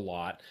 It is a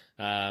lot.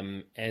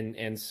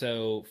 And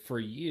so for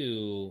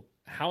you,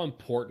 how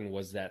important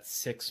was that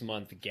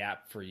 6-month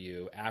gap for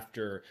you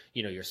after,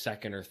 your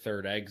second or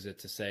third exit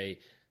to say,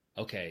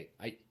 okay,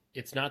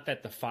 it's not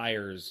that the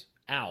fire's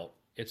out.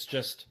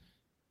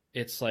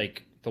 It's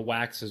like the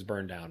wax is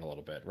burned down a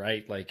little bit,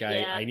 right? Like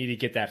I need to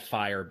get that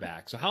fire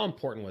back. So how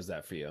important was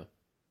that for you?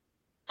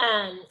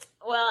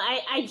 Well,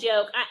 I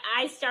joke.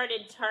 I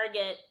started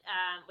Target,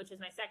 which was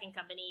my second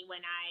company,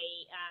 when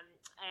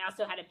I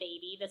also had a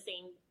baby the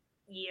same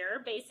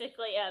year,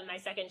 basically, my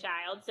second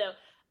child. So,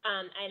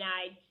 and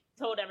I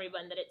told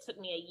everyone that it took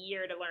me a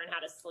year to learn how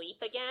to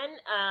sleep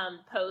again,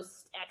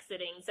 post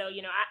exiting. So,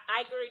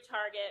 I grew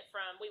Target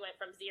we went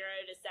from 0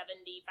 to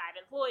 75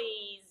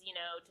 employees,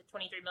 to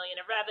 23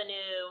 million of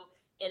revenue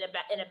in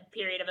a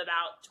period of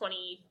about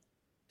 22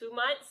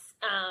 months.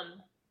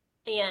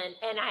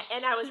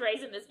 And I was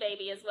raising this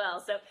baby as well.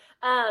 So,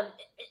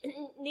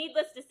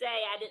 needless to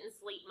say, I didn't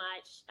sleep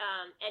much.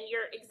 And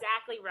you're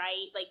exactly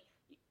right. Like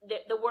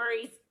the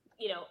worries,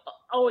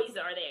 always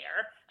are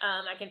there.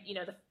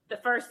 The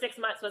first 6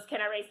 months was,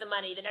 can I raise the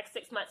money? The next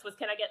 6 months was,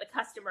 can I get the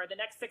customer? The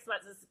next 6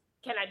 months is,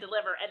 can I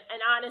deliver?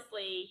 And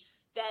honestly,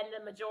 then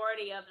the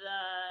majority of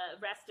the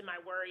rest of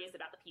my worry is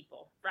about the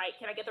people, right?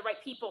 Can I get the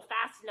right people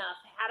fast enough?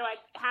 How do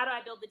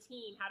I build the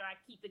team? How do I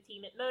keep the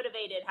team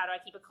motivated? How do I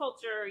keep a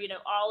culture?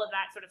 All of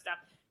that sort of stuff.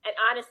 And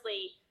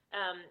honestly,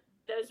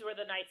 those were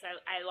the nights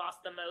I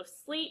lost the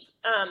most sleep,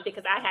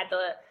 because I had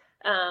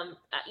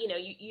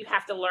you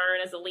have to learn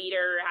as a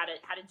leader how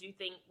to do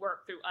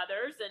work through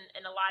others.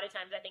 And a lot of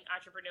times I think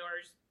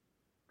entrepreneurs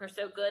are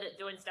so good at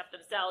doing stuff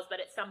themselves,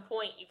 but at some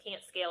point you can't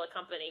scale a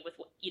company with,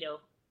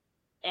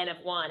 N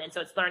of one. And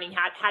so it's learning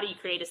how do you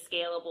create a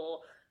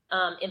scalable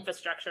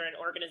infrastructure and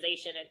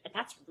organization. And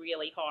that's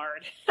really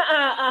hard,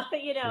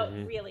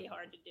 really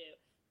hard to do.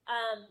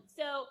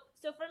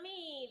 So for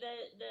me,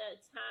 the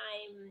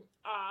time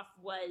off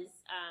was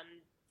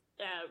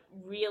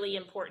really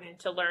important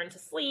to learn to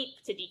sleep,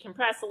 to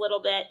decompress a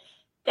little bit.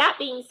 That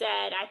being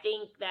said, I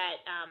think that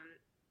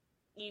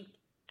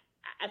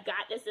I've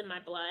got this in my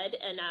blood,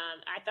 and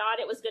I thought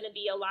it was going to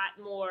be a lot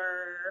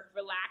more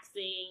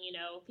relaxing.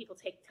 People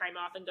take time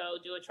off and go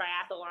do a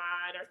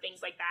triathlon or things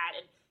like that.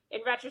 And in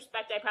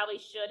retrospect, I probably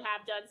should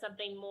have done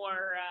something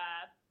more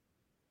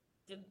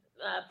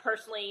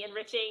personally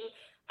enriching.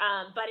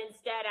 But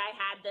instead, I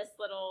had this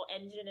little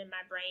engine in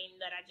my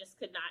brain that I just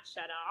could not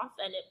shut off,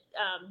 and it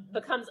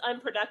becomes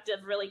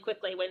unproductive really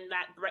quickly when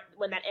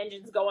that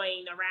engine's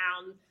going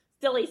around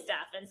silly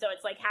stuff. And so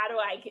it's like, how do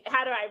I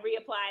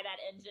reapply that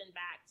engine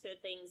back to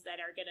things that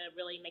are going to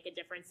really make a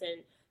difference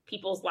in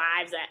people's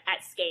lives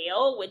at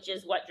scale, which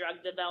is what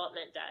drug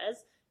development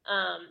does.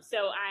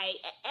 So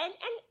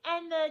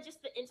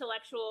just the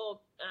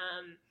intellectual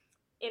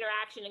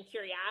interaction and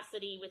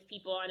curiosity with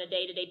people on a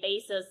day-to-day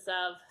basis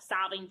of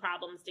solving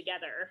problems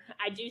together.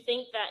 I do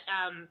think that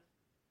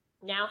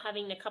now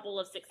having a couple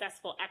of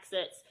successful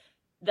exits,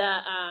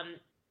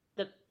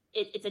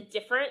 it's a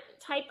different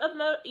type of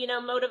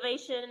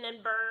motivation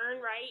and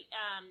burn, right?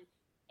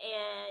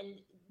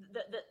 and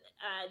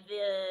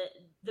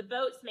the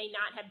boats may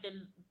not have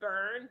been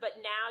burned,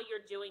 but now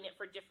you're doing it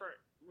for different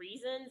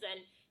reasons,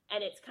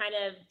 and it's kind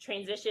of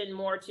transitioned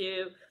more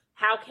to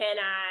how can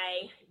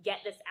I get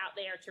this out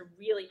there to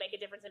really make a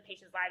difference in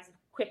patients' lives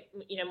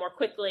more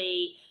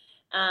quickly,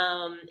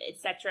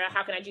 etc.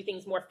 How can I do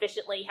things more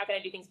efficiently? How can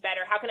I do things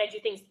better? How can I do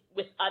things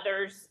with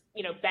others,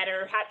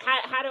 better?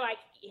 How do I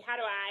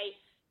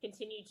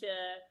continue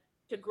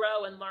to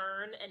grow and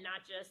learn and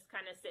not just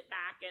kind of sit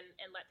back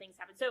and let things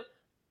happen? So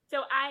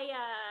I,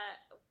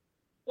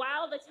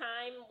 while the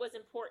time was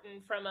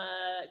important from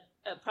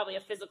probably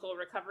a physical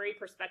recovery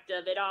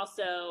perspective, it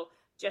also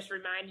just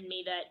reminded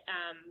me that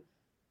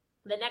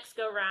the next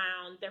go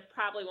round, there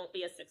probably won't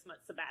be a 6-month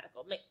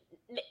sabbatical.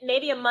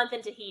 Maybe a month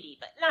in Tahiti,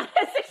 but not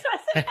a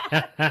 6-month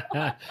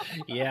sabbatical.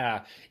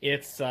 Yeah,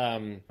 it's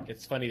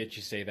funny that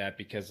you say that,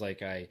 because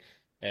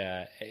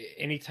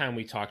anytime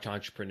we talk to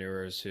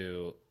entrepreneurs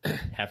who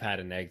have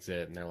had an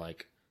exit and they're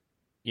like,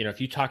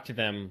 if you talk to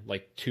them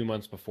like 2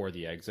 months before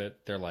the exit,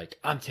 they're like,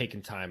 I'm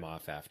taking time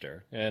off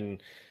after.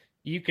 And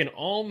you can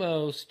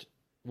almost,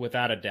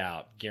 without a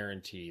doubt,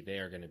 guarantee they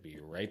are going to be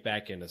right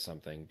back into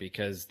something,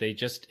 because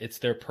it's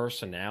their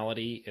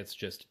personality. It's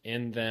just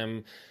in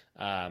them.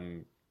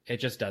 It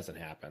just doesn't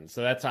happen.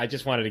 So I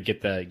just wanted to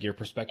get your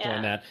perspective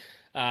on that.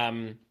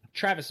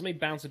 Travis, let me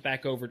bounce it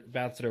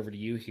over to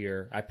you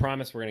here. I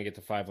promise we're going to get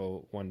to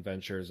 501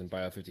 Ventures and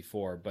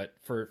Bio54, but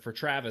for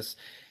Travis,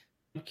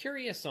 I'm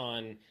curious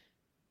on,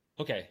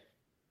 okay,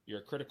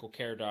 you're a critical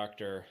care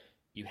doctor,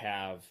 you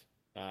have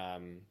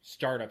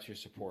startups you're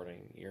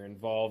supporting, you're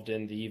involved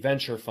in the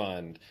venture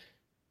fund.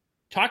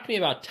 Talk to me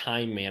about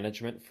time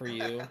management for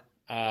you,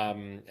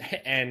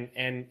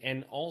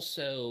 and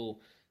also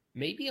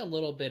maybe a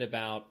little bit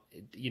about,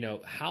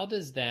 how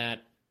does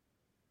that,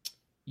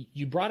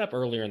 you brought up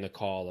earlier in the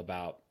call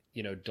about,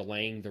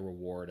 delaying the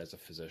reward as a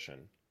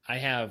physician. I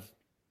have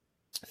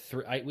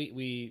I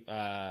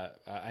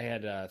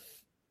had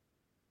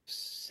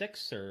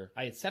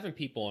 7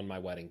 people in my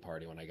wedding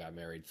party when I got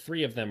married.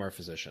 3 of them are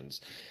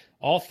physicians.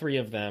 All 3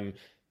 of them,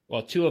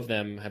 well, 2 of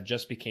them have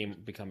just become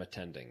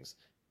attendings.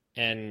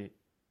 And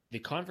the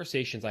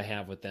conversations I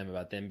have with them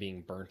about them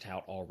being burnt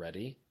out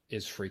already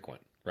is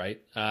frequent,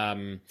 right?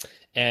 And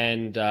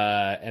then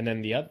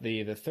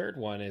the third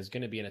one is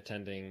going to be an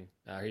attending.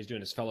 He's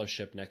doing his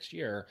fellowship next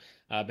year,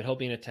 but he'll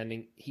be an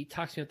attending. He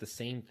talks to me about the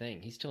same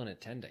thing. He's still an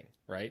attending,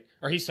 right?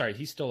 Or he's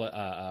still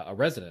a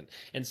resident.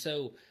 And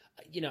so,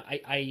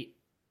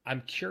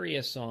 I'm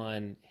curious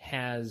on,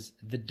 has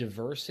the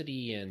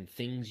diversity and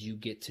things you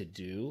get to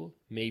do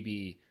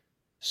maybe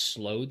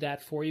slowed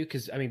that for you?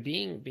 Because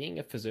being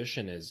a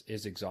physician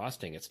is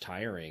exhausting. It's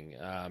tiring.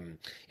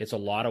 It's a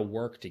lot of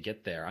work to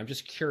get there. I'm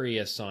just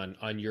curious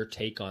on your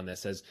take on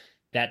this, as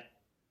that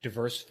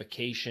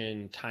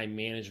diversification, time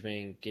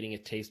management, getting a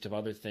taste of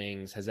other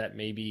things. Has that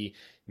maybe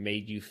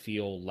made you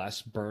feel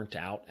less burnt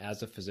out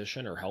as a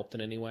physician, or helped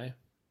in any way?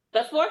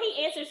 Before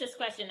he answers this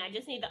question, I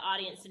just need the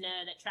audience to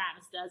know that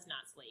Travis does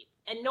not sleep,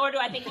 and nor do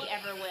I think he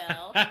ever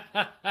will.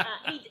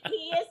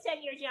 He is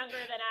 10 years younger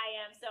than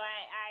I am, so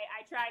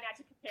I try not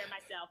to compare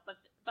myself. But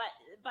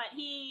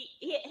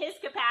his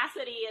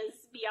capacity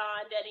is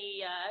beyond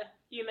any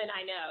human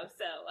I know.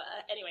 So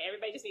anyway,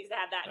 everybody just needs to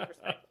have that in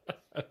perspective.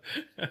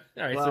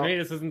 All right, so maybe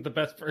this isn't the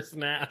best person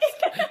to ask.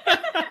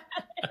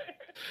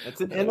 It's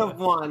an N of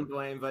one,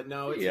 Dwayne, but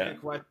no, it's a good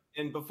question.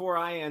 And before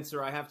I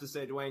answer, I have to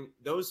say, Dwayne,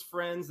 those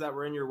friends that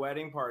were in your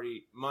wedding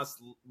party must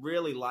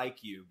really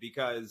like you,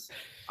 because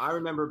I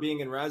remember being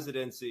in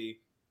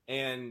residency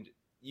and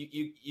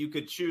you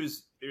could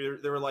choose.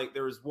 There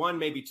was 1,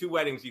 maybe 2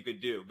 weddings you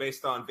could do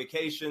based on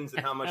vacations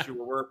and how much you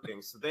were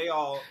working. So they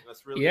all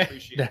must really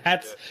appreciate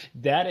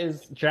that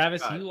is,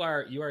 Travis, you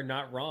are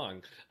not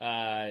wrong.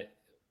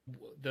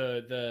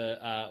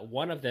 The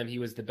one of them, he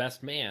was the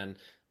best man.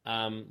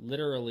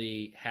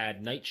 Literally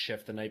had night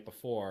shift the night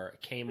before,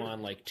 came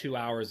on like 2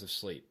 hours of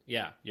sleep.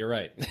 Yeah, you're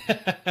right.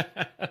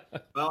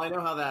 Well, I know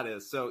how that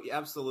is. So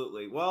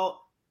absolutely.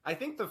 Well, I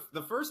think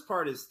the first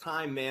part is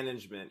time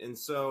management. And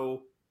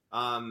so,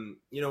 when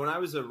I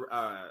was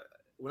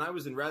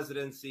in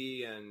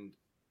residency and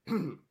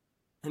in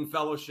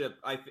fellowship,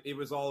 it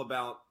was all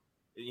about,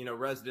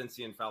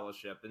 residency and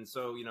fellowship. And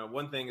so,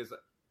 one thing is,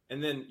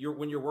 and then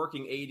when you're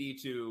working 80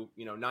 to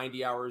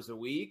 90 hours a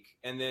week,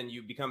 and then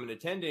you become an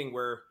attending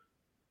where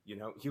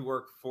you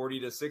work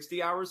 40 to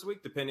 60 hours a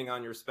week, depending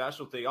on your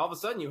specialty, all of a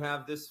sudden you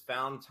have this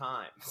found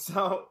time.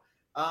 So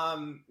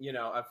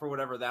for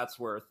whatever that's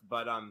worth.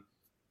 But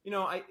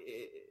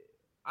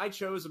I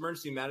chose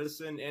emergency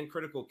medicine and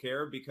critical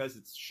care because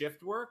it's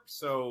shift work.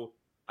 So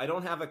I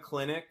don't have a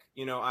clinic.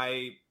 When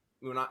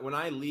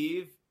I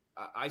leave,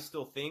 I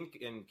still think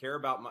and care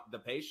about the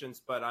patients,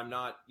 but I'm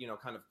not,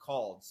 kind of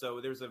called. So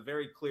there's a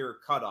very clear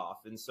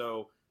cutoff. And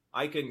so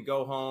I can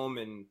go home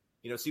and,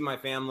 see my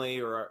family,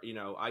 or,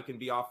 I can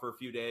be off for a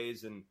few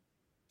days. And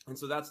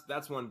so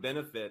that's one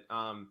benefit.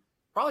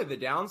 Probably the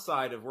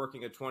downside of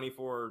working a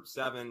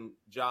 24/7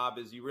 job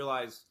is you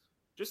realize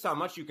just how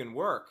much you can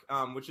work,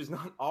 which is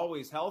not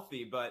always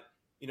healthy, but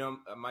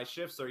my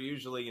shifts are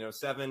usually,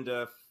 7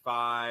 to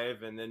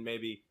 5, and then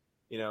maybe,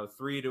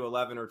 3 to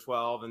 11 or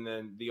 12, and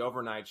then the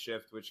overnight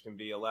shift, which can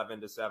be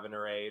 11 to 7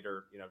 or 8,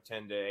 or,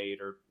 10 to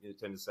 8, or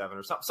 10 to 7,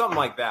 or something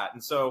like that.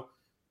 And so,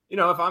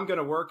 if I'm going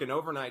to work an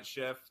overnight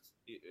shift,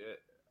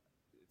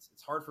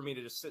 it's hard for me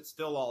to just sit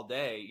still all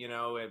day,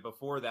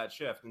 before that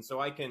shift. And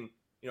so I can,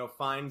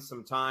 find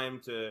some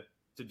time to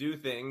do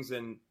things.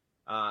 And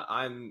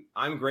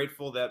I'm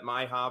grateful that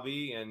my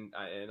hobby and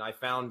I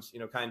found,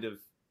 kind of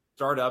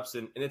startups,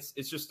 and it's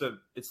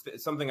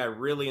something I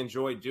really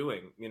enjoy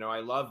doing. I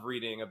love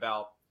reading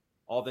about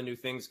all the new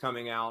things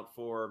coming out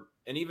for,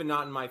 and even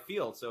not in my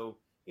field. So,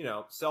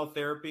 cell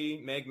therapy,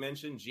 Meg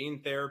mentioned,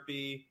 gene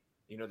therapy,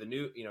 the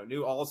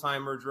new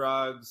Alzheimer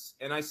drugs.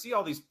 And I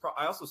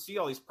also see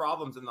all these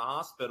problems in the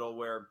hospital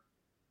where,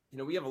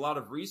 we have a lot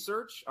of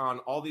research on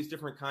all these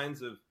different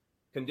kinds of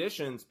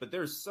conditions, but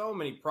there's so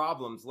many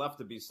problems left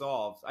to be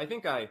solved. I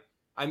think I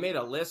made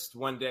a list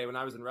one day when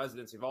I was in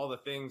residency of all the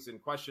things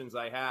and questions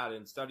I had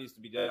and studies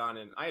to be done,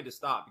 and I had to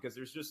stop because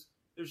there's just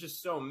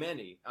so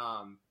many,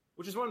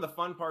 which is one of the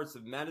fun parts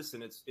of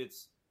medicine.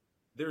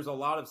 There's a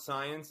lot of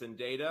science and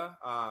data,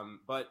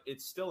 but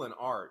it's still an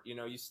art.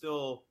 You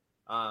still,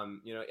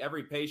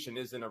 every patient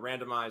is in a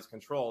randomized,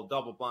 controlled,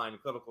 double-blind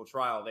clinical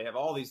trial. They have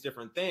all these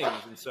different things,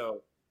 and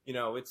so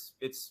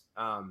it's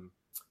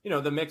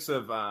the mix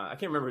of I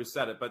can't remember who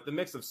said it, but the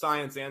mix of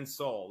science and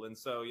soul. And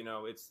so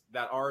it's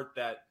that art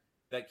that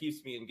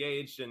keeps me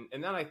engaged. And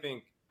then I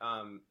think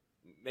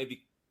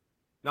maybe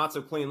not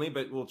so cleanly,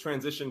 but we'll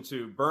transition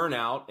to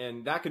burnout,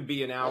 and that could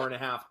be an hour and a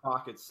half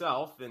talk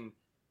itself. And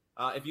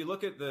if you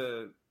look at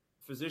the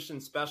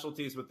physician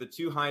specialties with the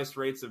two highest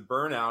rates of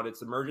burnout,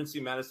 it's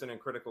emergency medicine and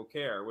critical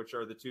care, which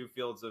are the two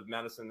fields of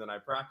medicine that I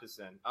practice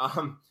in.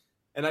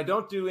 And I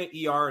don't do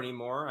ER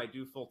anymore. I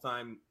do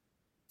full-time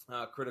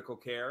critical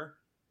care.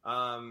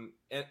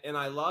 And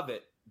I love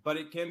it, but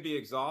it can be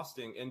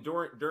exhausting. And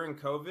during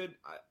COVID,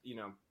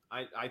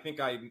 I think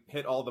I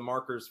hit all the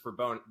markers for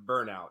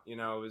burnout. It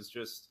was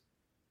just,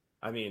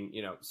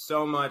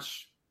 so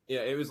much.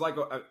 Yeah, it was like,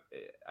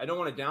 I don't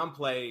want to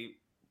downplay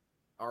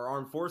our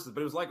armed forces,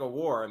 but it was like a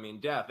war.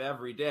 Death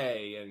every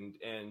day,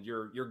 and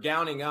you're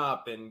gowning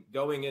up and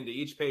going into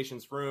each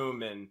patient's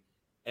room,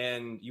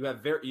 and you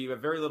have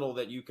very little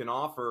that you can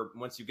offer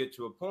once you get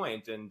to a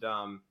point. And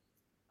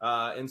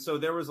so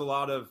there was a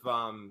lot of,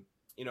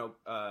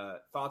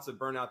 thoughts of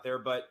burnout there,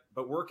 but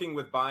working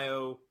with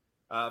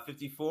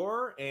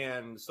Bio54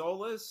 and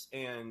Solus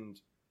and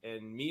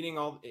meeting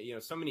all,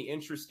 so many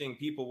interesting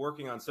people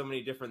working on so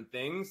many different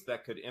things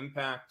that could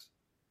impact,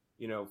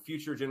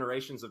 future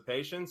generations of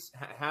patients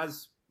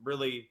has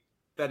really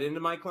fed into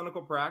my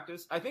clinical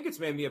practice. I think it's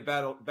made me a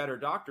better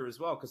doctor as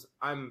well, because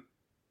I'm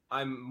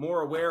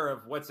more aware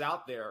of what's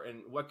out there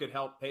and what could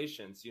help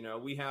patients.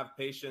 We have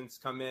patients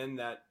come in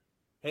that,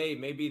 hey,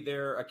 maybe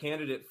they're a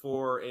candidate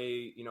for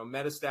a,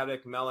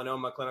 metastatic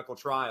melanoma clinical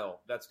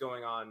trial that's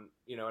going on,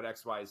 at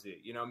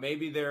XYZ.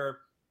 Maybe their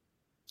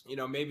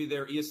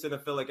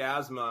eosinophilic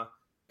asthma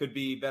could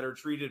be better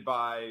treated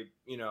by,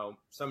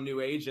 some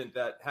new agent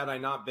that, had I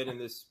not been in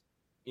this,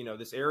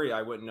 this area,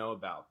 I wouldn't know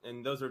about.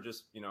 And those are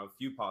just, a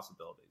few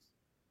possibilities.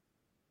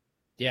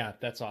 Yeah,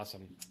 that's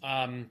awesome.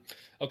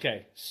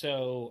 Okay,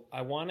 so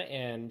I want to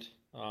end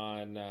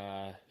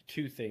on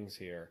two things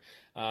here.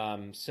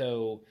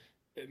 So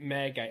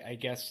Meg, I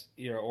guess,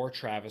 or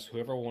Travis,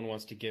 whoever one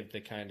wants to give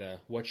the kind of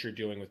what you're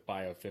doing with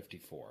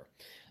Bio54.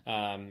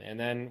 And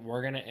then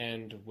we're going to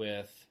end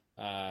with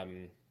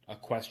a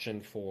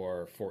question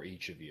for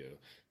each of you.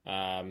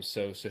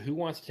 So who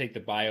wants to take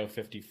the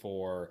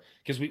Bio54?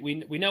 Because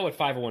we know what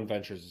 501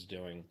 Ventures is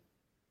doing.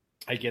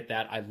 I get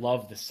that. I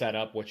love the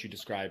setup, what you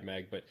described,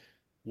 Meg, but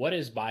what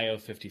is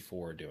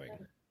Bio54 doing?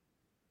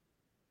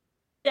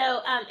 So,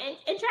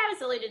 and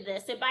Travis alluded to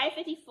this. So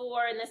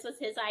Bio54, and this was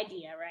his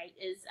idea, right,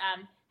 is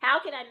how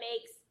can I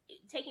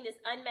taking this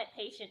unmet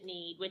patient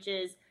need, which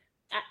is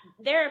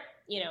there are,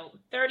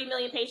 30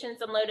 million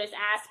patients on low-dose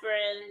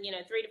aspirin, 3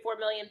 to 4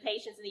 million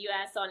patients in the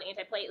U.S. on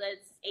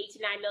antiplatelets, 8 to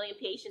 9 million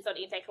patients on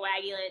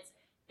anticoagulants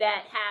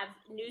that have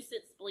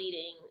nuisance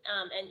bleeding.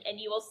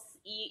 And you will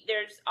see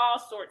there's all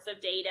sorts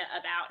of data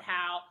about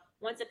how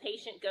once a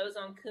patient goes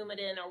on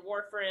Coumadin or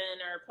warfarin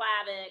or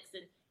Plavix,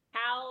 and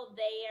how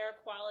their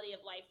quality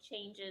of life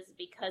changes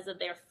because of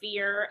their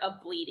fear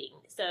of bleeding.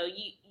 So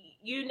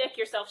you nick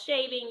yourself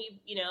shaving,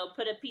 you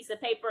put a piece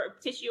of paper,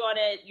 tissue on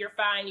it, you're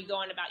fine, you go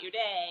on about your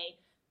day.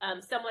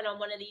 Someone on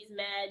one of these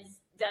meds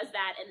does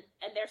that, and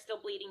they're still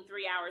bleeding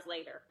 3 hours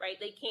later, right?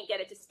 They can't get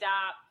it to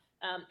stop.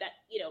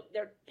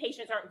 Their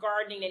patients aren't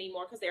gardening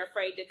anymore because they're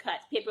afraid to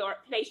cut.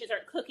 Patients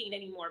aren't cooking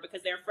anymore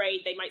because they're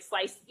afraid they might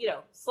slice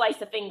a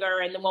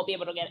finger and then won't be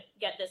able to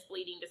get this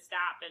bleeding to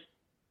stop.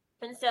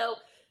 And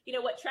so,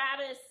 what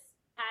Travis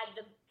had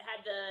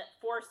the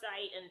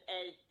foresight and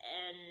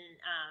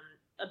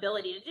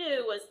ability to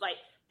do was like,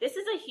 this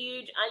is a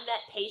huge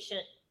unmet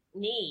patient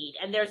need,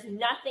 and there's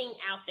nothing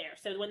out there.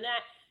 So when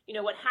that,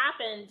 what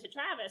happened to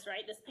Travis,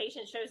 right? This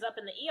patient shows up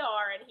in the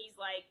ER and he's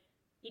like,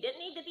 he didn't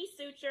need to be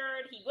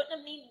sutured. He wouldn't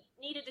have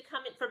needed to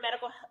come in for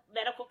medical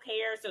medical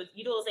care, so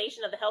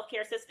utilization of the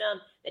healthcare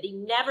system that he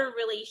never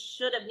really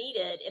should have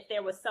needed if there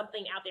was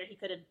something out there he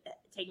could have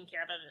taken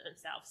care of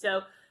himself.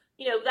 So,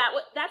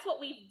 that's what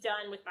we've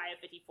done with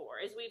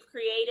Bio54 is we've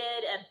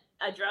created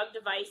a drug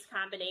device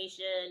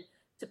combination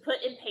to put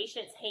in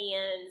patients'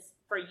 hands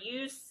for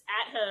use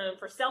at home,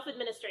 for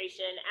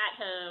self-administration at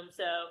home.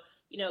 So,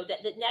 that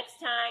the next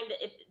time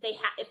that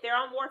if they're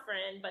on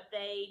warfarin, but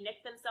they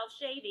nick themselves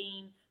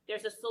shaving,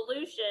 there's a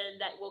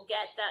solution that will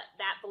get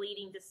that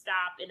bleeding to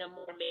stop in a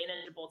more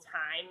manageable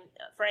time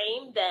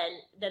frame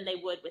than they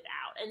would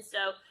without. And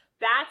so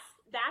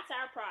that's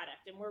our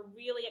product, and we're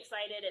really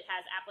excited. It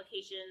has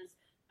applications,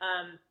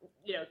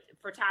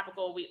 for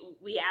topical.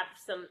 We have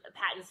some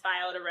patents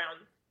filed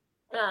around,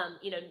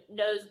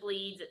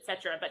 nosebleeds,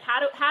 etc. But how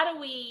do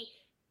we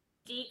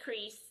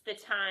decrease the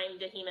time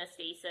to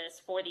hemostasis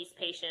for these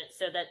patients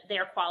so that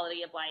their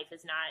quality of life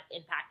is not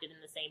impacted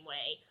in the same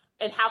way?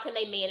 And how can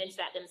they manage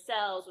that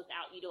themselves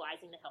without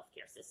utilizing the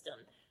healthcare system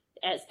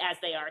as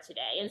they are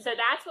today? And so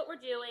that's what we're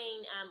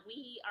doing.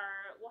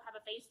 We'll have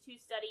a phase 2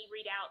 study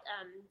readout,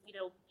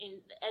 in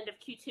the end of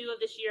Q2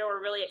 of this year. We're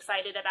really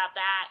excited about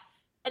that.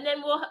 And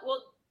then we'll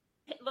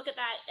look at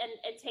that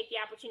and take the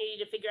opportunity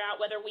to figure out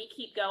whether we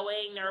keep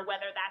going or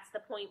whether that's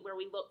the point where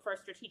we look for a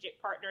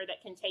strategic partner that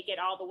can take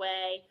it all the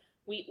way.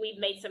 We've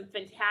made some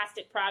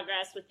fantastic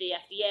progress with the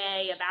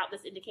FDA about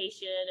this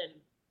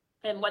indication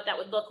and what that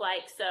would look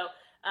like. So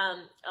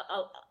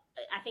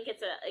I think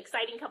it's an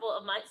exciting couple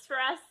of months for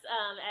us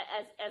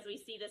as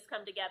we see this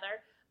come together.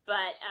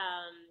 But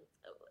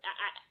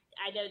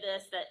I know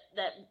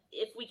that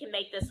if we can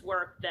make this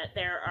work, that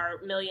there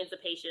are millions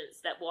of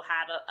patients that will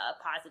have a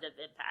positive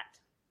impact.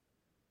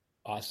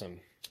 Awesome.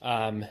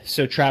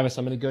 So Travis,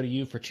 I'm going to go to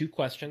you for 2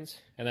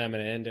 questions, and then I'm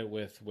going to end it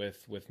with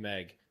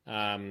Meg.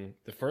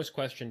 The first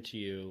question to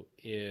you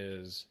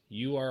is,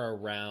 you are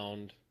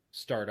around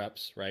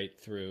startups, right,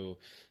 through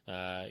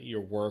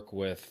your work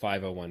with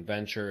 501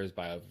 Ventures,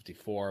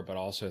 Bio54, but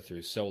also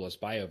through Solus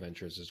Bio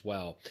Ventures as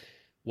well.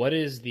 What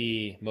is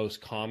the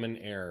most common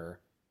error,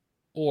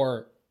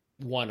 or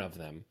one of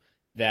them,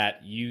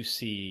 that you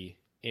see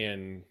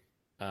in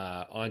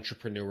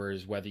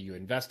entrepreneurs, whether you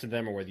invest in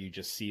them or whether you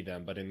just see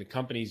them, but in the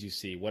companies you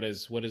see, what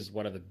is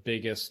one of the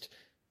biggest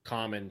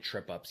common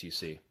trip ups you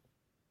see?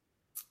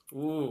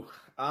 Ooh,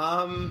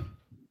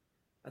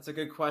 that's a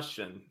good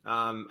question.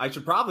 I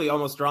should probably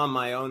almost draw on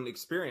my own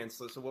experience.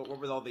 So what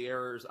were all the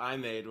errors I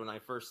made when I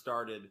first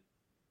started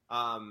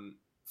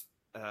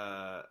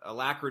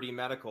Alacrity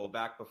Medical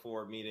back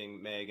before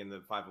meeting Meg and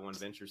the 501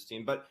 Ventures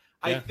team? But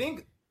yeah. I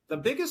think the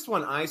biggest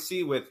one I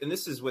see and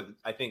this is with,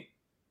 I think,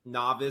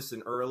 novice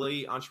and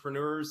early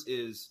entrepreneurs,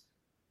 is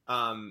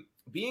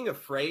being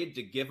afraid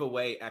to give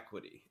away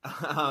equity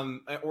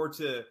or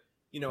to,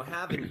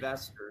 have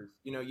investors.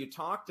 You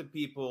talk to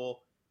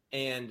people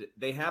and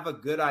they have a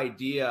good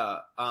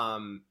idea.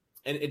 And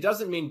it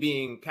doesn't mean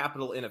being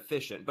capital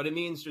inefficient, but it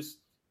means just,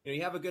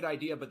 you have a good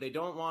idea, but they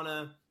don't want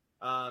to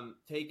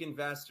take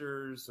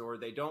investors, or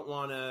they don't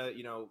want to,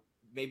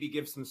 maybe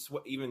give some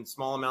even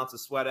small amounts of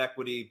sweat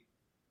equity.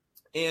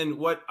 And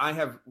what I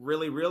have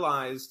really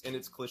realized, and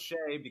it's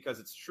cliche because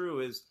it's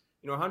true, is,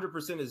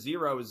 100% of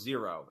zero is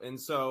zero. And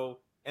so,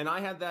 and I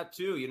had that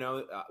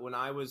too, when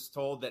I was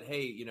told that,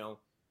 hey,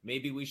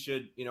 maybe we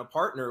should,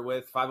 partner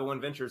with 501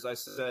 Ventures, I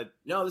said,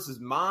 no, this is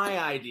my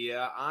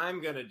idea.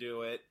 I'm going to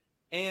do it.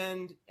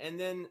 And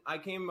then I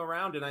came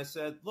around and I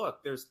said,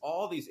 look, there's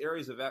all these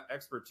areas of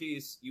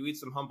expertise. You eat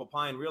some humble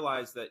pie and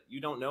realize that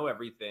you don't know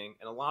everything.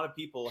 And a lot of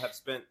people have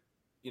spent,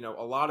 a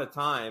lot of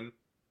time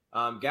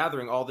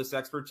gathering all this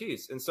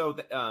expertise. And so,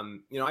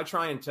 I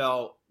try and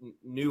tell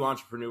new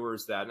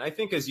entrepreneurs that. And I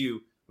think as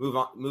you move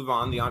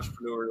on the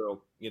entrepreneurial,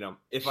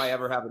 if I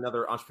ever have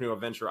another entrepreneurial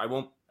venture, I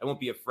won't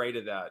be afraid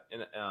of that.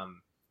 And,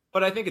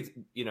 but I think it's,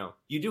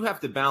 you do have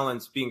to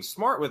balance being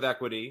smart with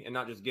equity and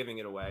not just giving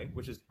it away,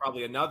 which is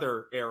probably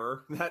another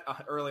error that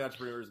early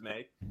entrepreneurs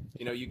make.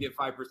 You give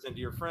 5% to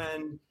your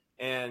friend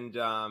and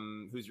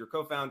who's your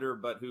co-founder,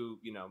 but who,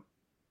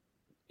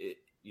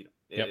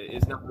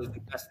 is not as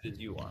invested as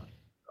you are.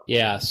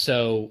 Yeah.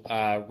 So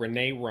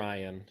Renee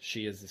Ryan,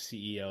 she is the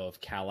CEO of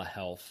Cala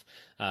Health.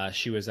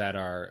 She was at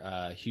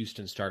our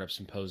Houston Startup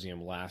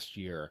Symposium last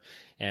year.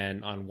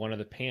 And on one of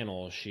the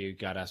panels, she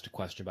got asked a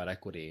question about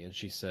equity. And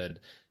she said,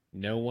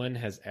 no one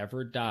has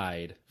ever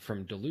died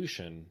from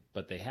dilution,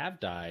 but they have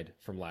died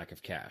from lack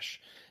of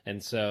cash.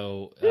 And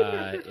so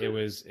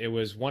it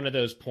was one of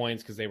those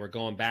points, because they were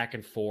going back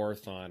and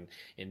forth on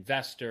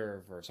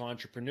investor versus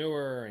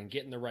entrepreneur and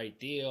getting the right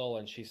deal.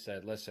 And she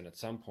said, listen, at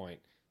some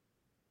point,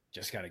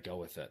 just got to go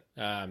with it.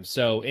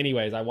 So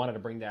anyways, I wanted to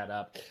bring that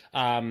up.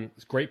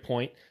 It's a great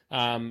point.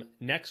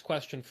 Next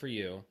question for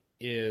you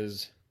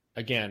is,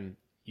 again,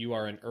 you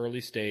are an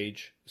early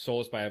stage,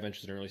 Solus Bio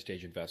Ventures is an early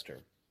stage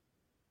investor.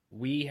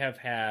 We have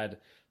had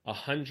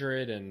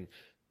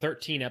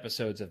 113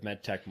 episodes of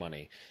MedTech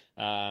Money.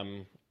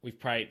 We've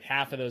probably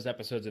half of those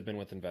episodes have been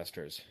with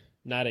investors.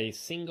 Not a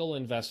single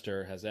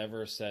investor has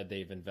ever said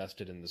they've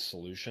invested in the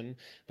solution,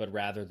 but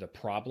rather the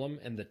problem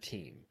and the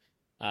team.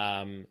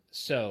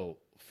 So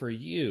for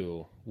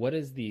you, what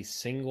is the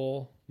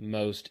single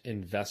most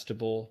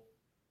investable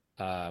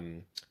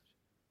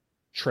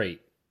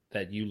trait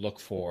that you look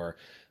for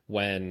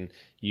when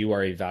you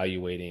are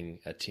evaluating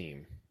a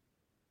team?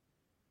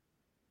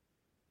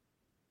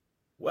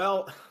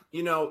 Well,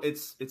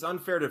 it's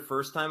unfair to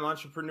first-time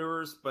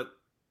entrepreneurs, but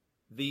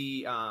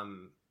the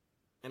and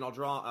I'll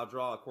draw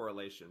a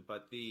correlation,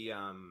 but the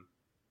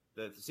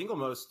single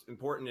most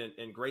important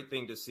and great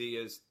thing to see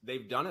is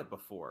they've done it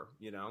before.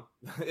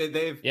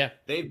 they've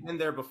been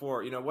there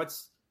before. And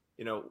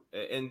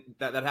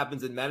that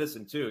happens in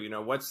medicine too.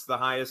 What's the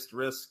highest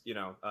risk?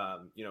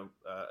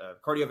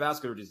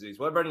 Cardiovascular disease.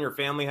 What about in your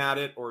family had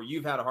it, or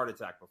you've had a heart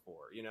attack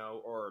before?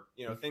 Or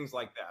things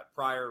like that.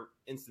 Prior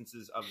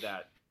instances of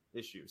that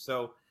issue.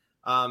 So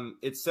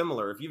it's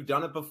similar. If you've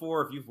done it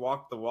before, if you've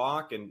walked the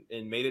walk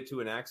and made it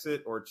to an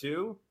exit or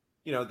two,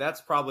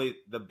 that's probably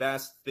the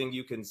best thing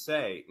you can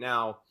say.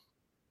 Now,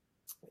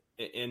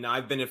 and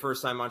I've been a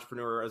first-time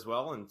entrepreneur as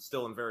well, and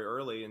still am very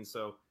early. And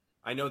so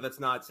I know that's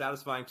not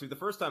satisfying to the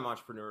first-time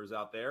entrepreneurs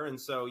out there. And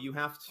so you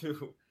have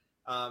to,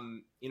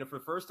 for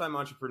first-time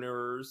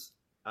entrepreneurs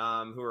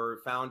who are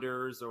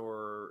founders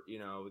or,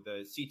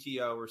 the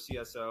CTO or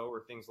CSO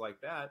or things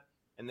like that,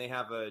 and they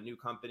have a new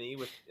company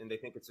and they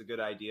think it's a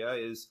good idea,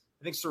 is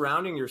I think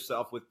surrounding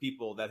yourself with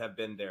people that have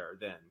been there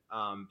then,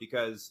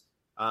 because,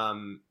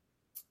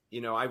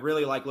 I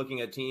really like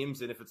looking at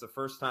teams, and if it's a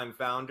first-time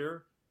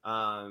founder,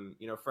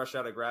 fresh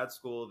out of grad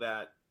school,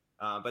 but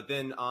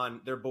then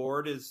on their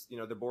board is,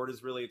 the board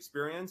is really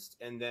experienced,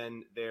 and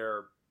then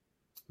they're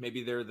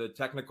the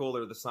technical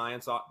or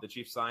the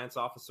chief science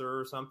officer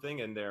or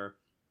something, and their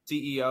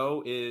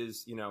CEO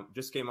is,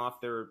 just came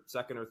off their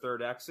second or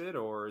third exit,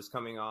 or is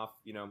coming off,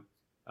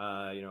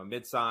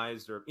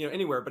 mid-sized or,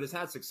 anywhere, but has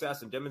had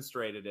success and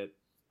demonstrated it.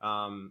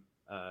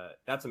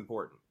 That's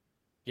important.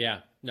 Yeah,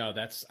 no,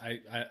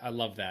 I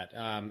love that.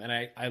 And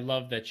I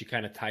love that you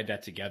kind of tied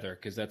that together,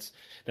 because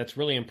that's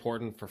really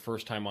important for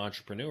first-time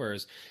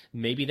entrepreneurs.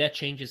 Maybe that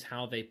changes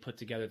how they put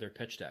together their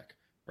pitch deck,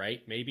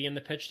 right? Maybe in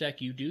the pitch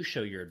deck, you do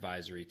show your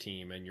advisory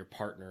team and your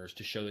partners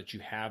to show that you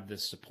have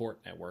this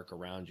support network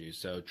around you.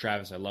 So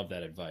Travis, I love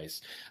that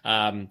advice.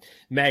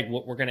 Meg,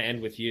 we're going to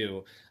end with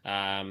you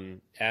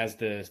as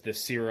the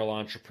serial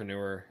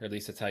entrepreneur, or at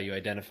least that's how you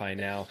identify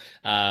now.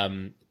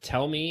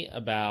 Tell me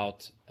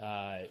about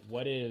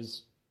what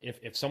is,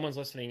 if someone's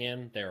listening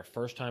in, they're a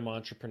first-time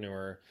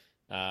entrepreneur,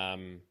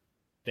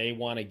 they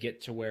want to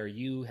get to where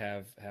you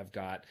have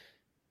got,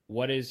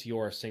 what is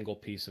your single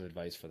piece of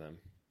advice for them?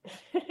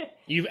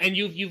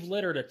 You've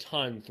littered a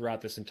ton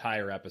throughout this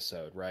entire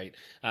episode, right?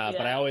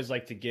 But I always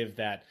like to give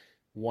that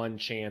one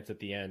chance at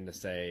the end to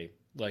say,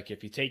 like,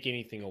 if you take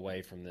anything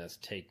away from this,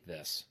 take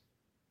this.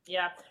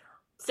 Yeah.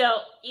 So,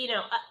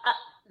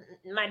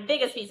 my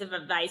biggest piece of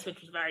advice,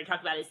 which we've already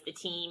talked about, is the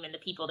team and the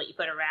people that you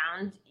put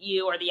around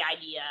you or the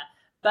idea.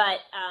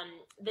 But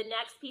the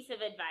next piece of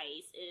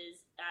advice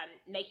is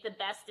make the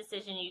best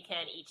decision you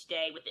can each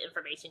day with the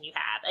information you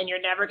have. And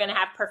you're never going to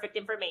have perfect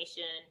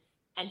information,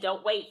 and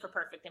don't wait for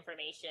perfect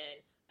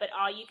information. But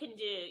all you can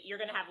do, you're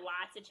going to have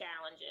lots of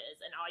challenges,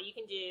 and all you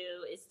can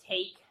do is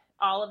take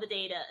all of the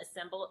data,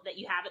 assemble that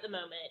you have at the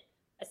moment,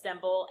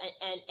 assemble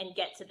and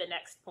get to the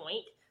next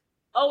point.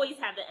 Always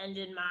have the end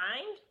in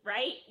mind,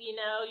 right?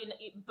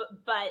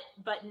 But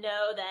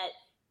know that,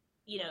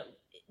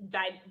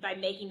 by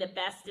making the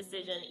best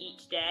decision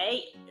each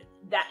day,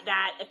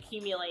 that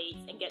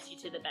accumulates and gets you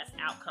to the best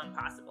outcome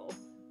possible.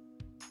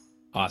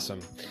 Awesome.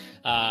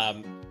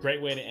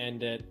 Great way to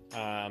end it.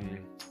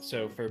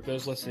 So for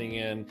those listening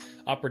in,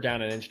 up or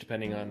down an inch,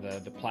 depending on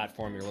the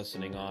platform you're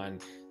listening on,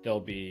 there'll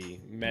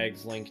be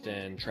Meg's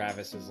LinkedIn,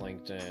 Travis's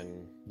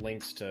LinkedIn,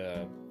 links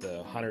to the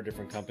 100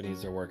 different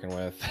companies they're working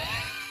with.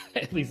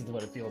 At least it's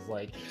what it feels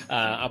like.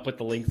 I'll put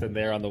the links in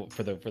there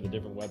for the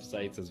different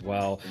websites as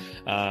well.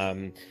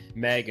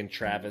 Meg and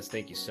Travis,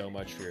 thank you so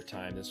much for your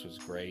time. This was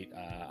great.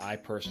 I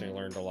personally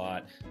learned a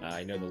lot.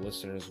 I know the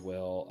listeners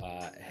will.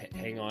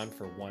 Hang on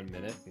for 1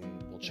 minute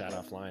and we'll chat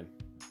offline.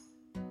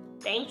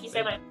 Thank you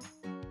so much.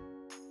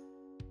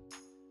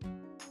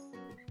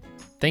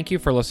 Thank you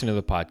for listening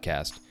to the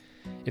podcast.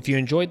 If you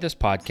enjoyed this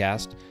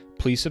podcast,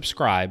 please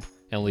subscribe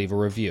and leave a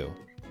review.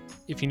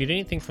 If you need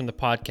anything from the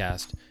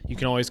podcast, you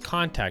can always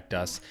contact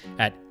us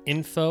at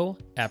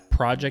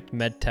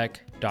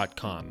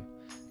info@projectmedtech.com.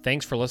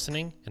 Thanks for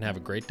listening and have a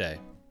great day.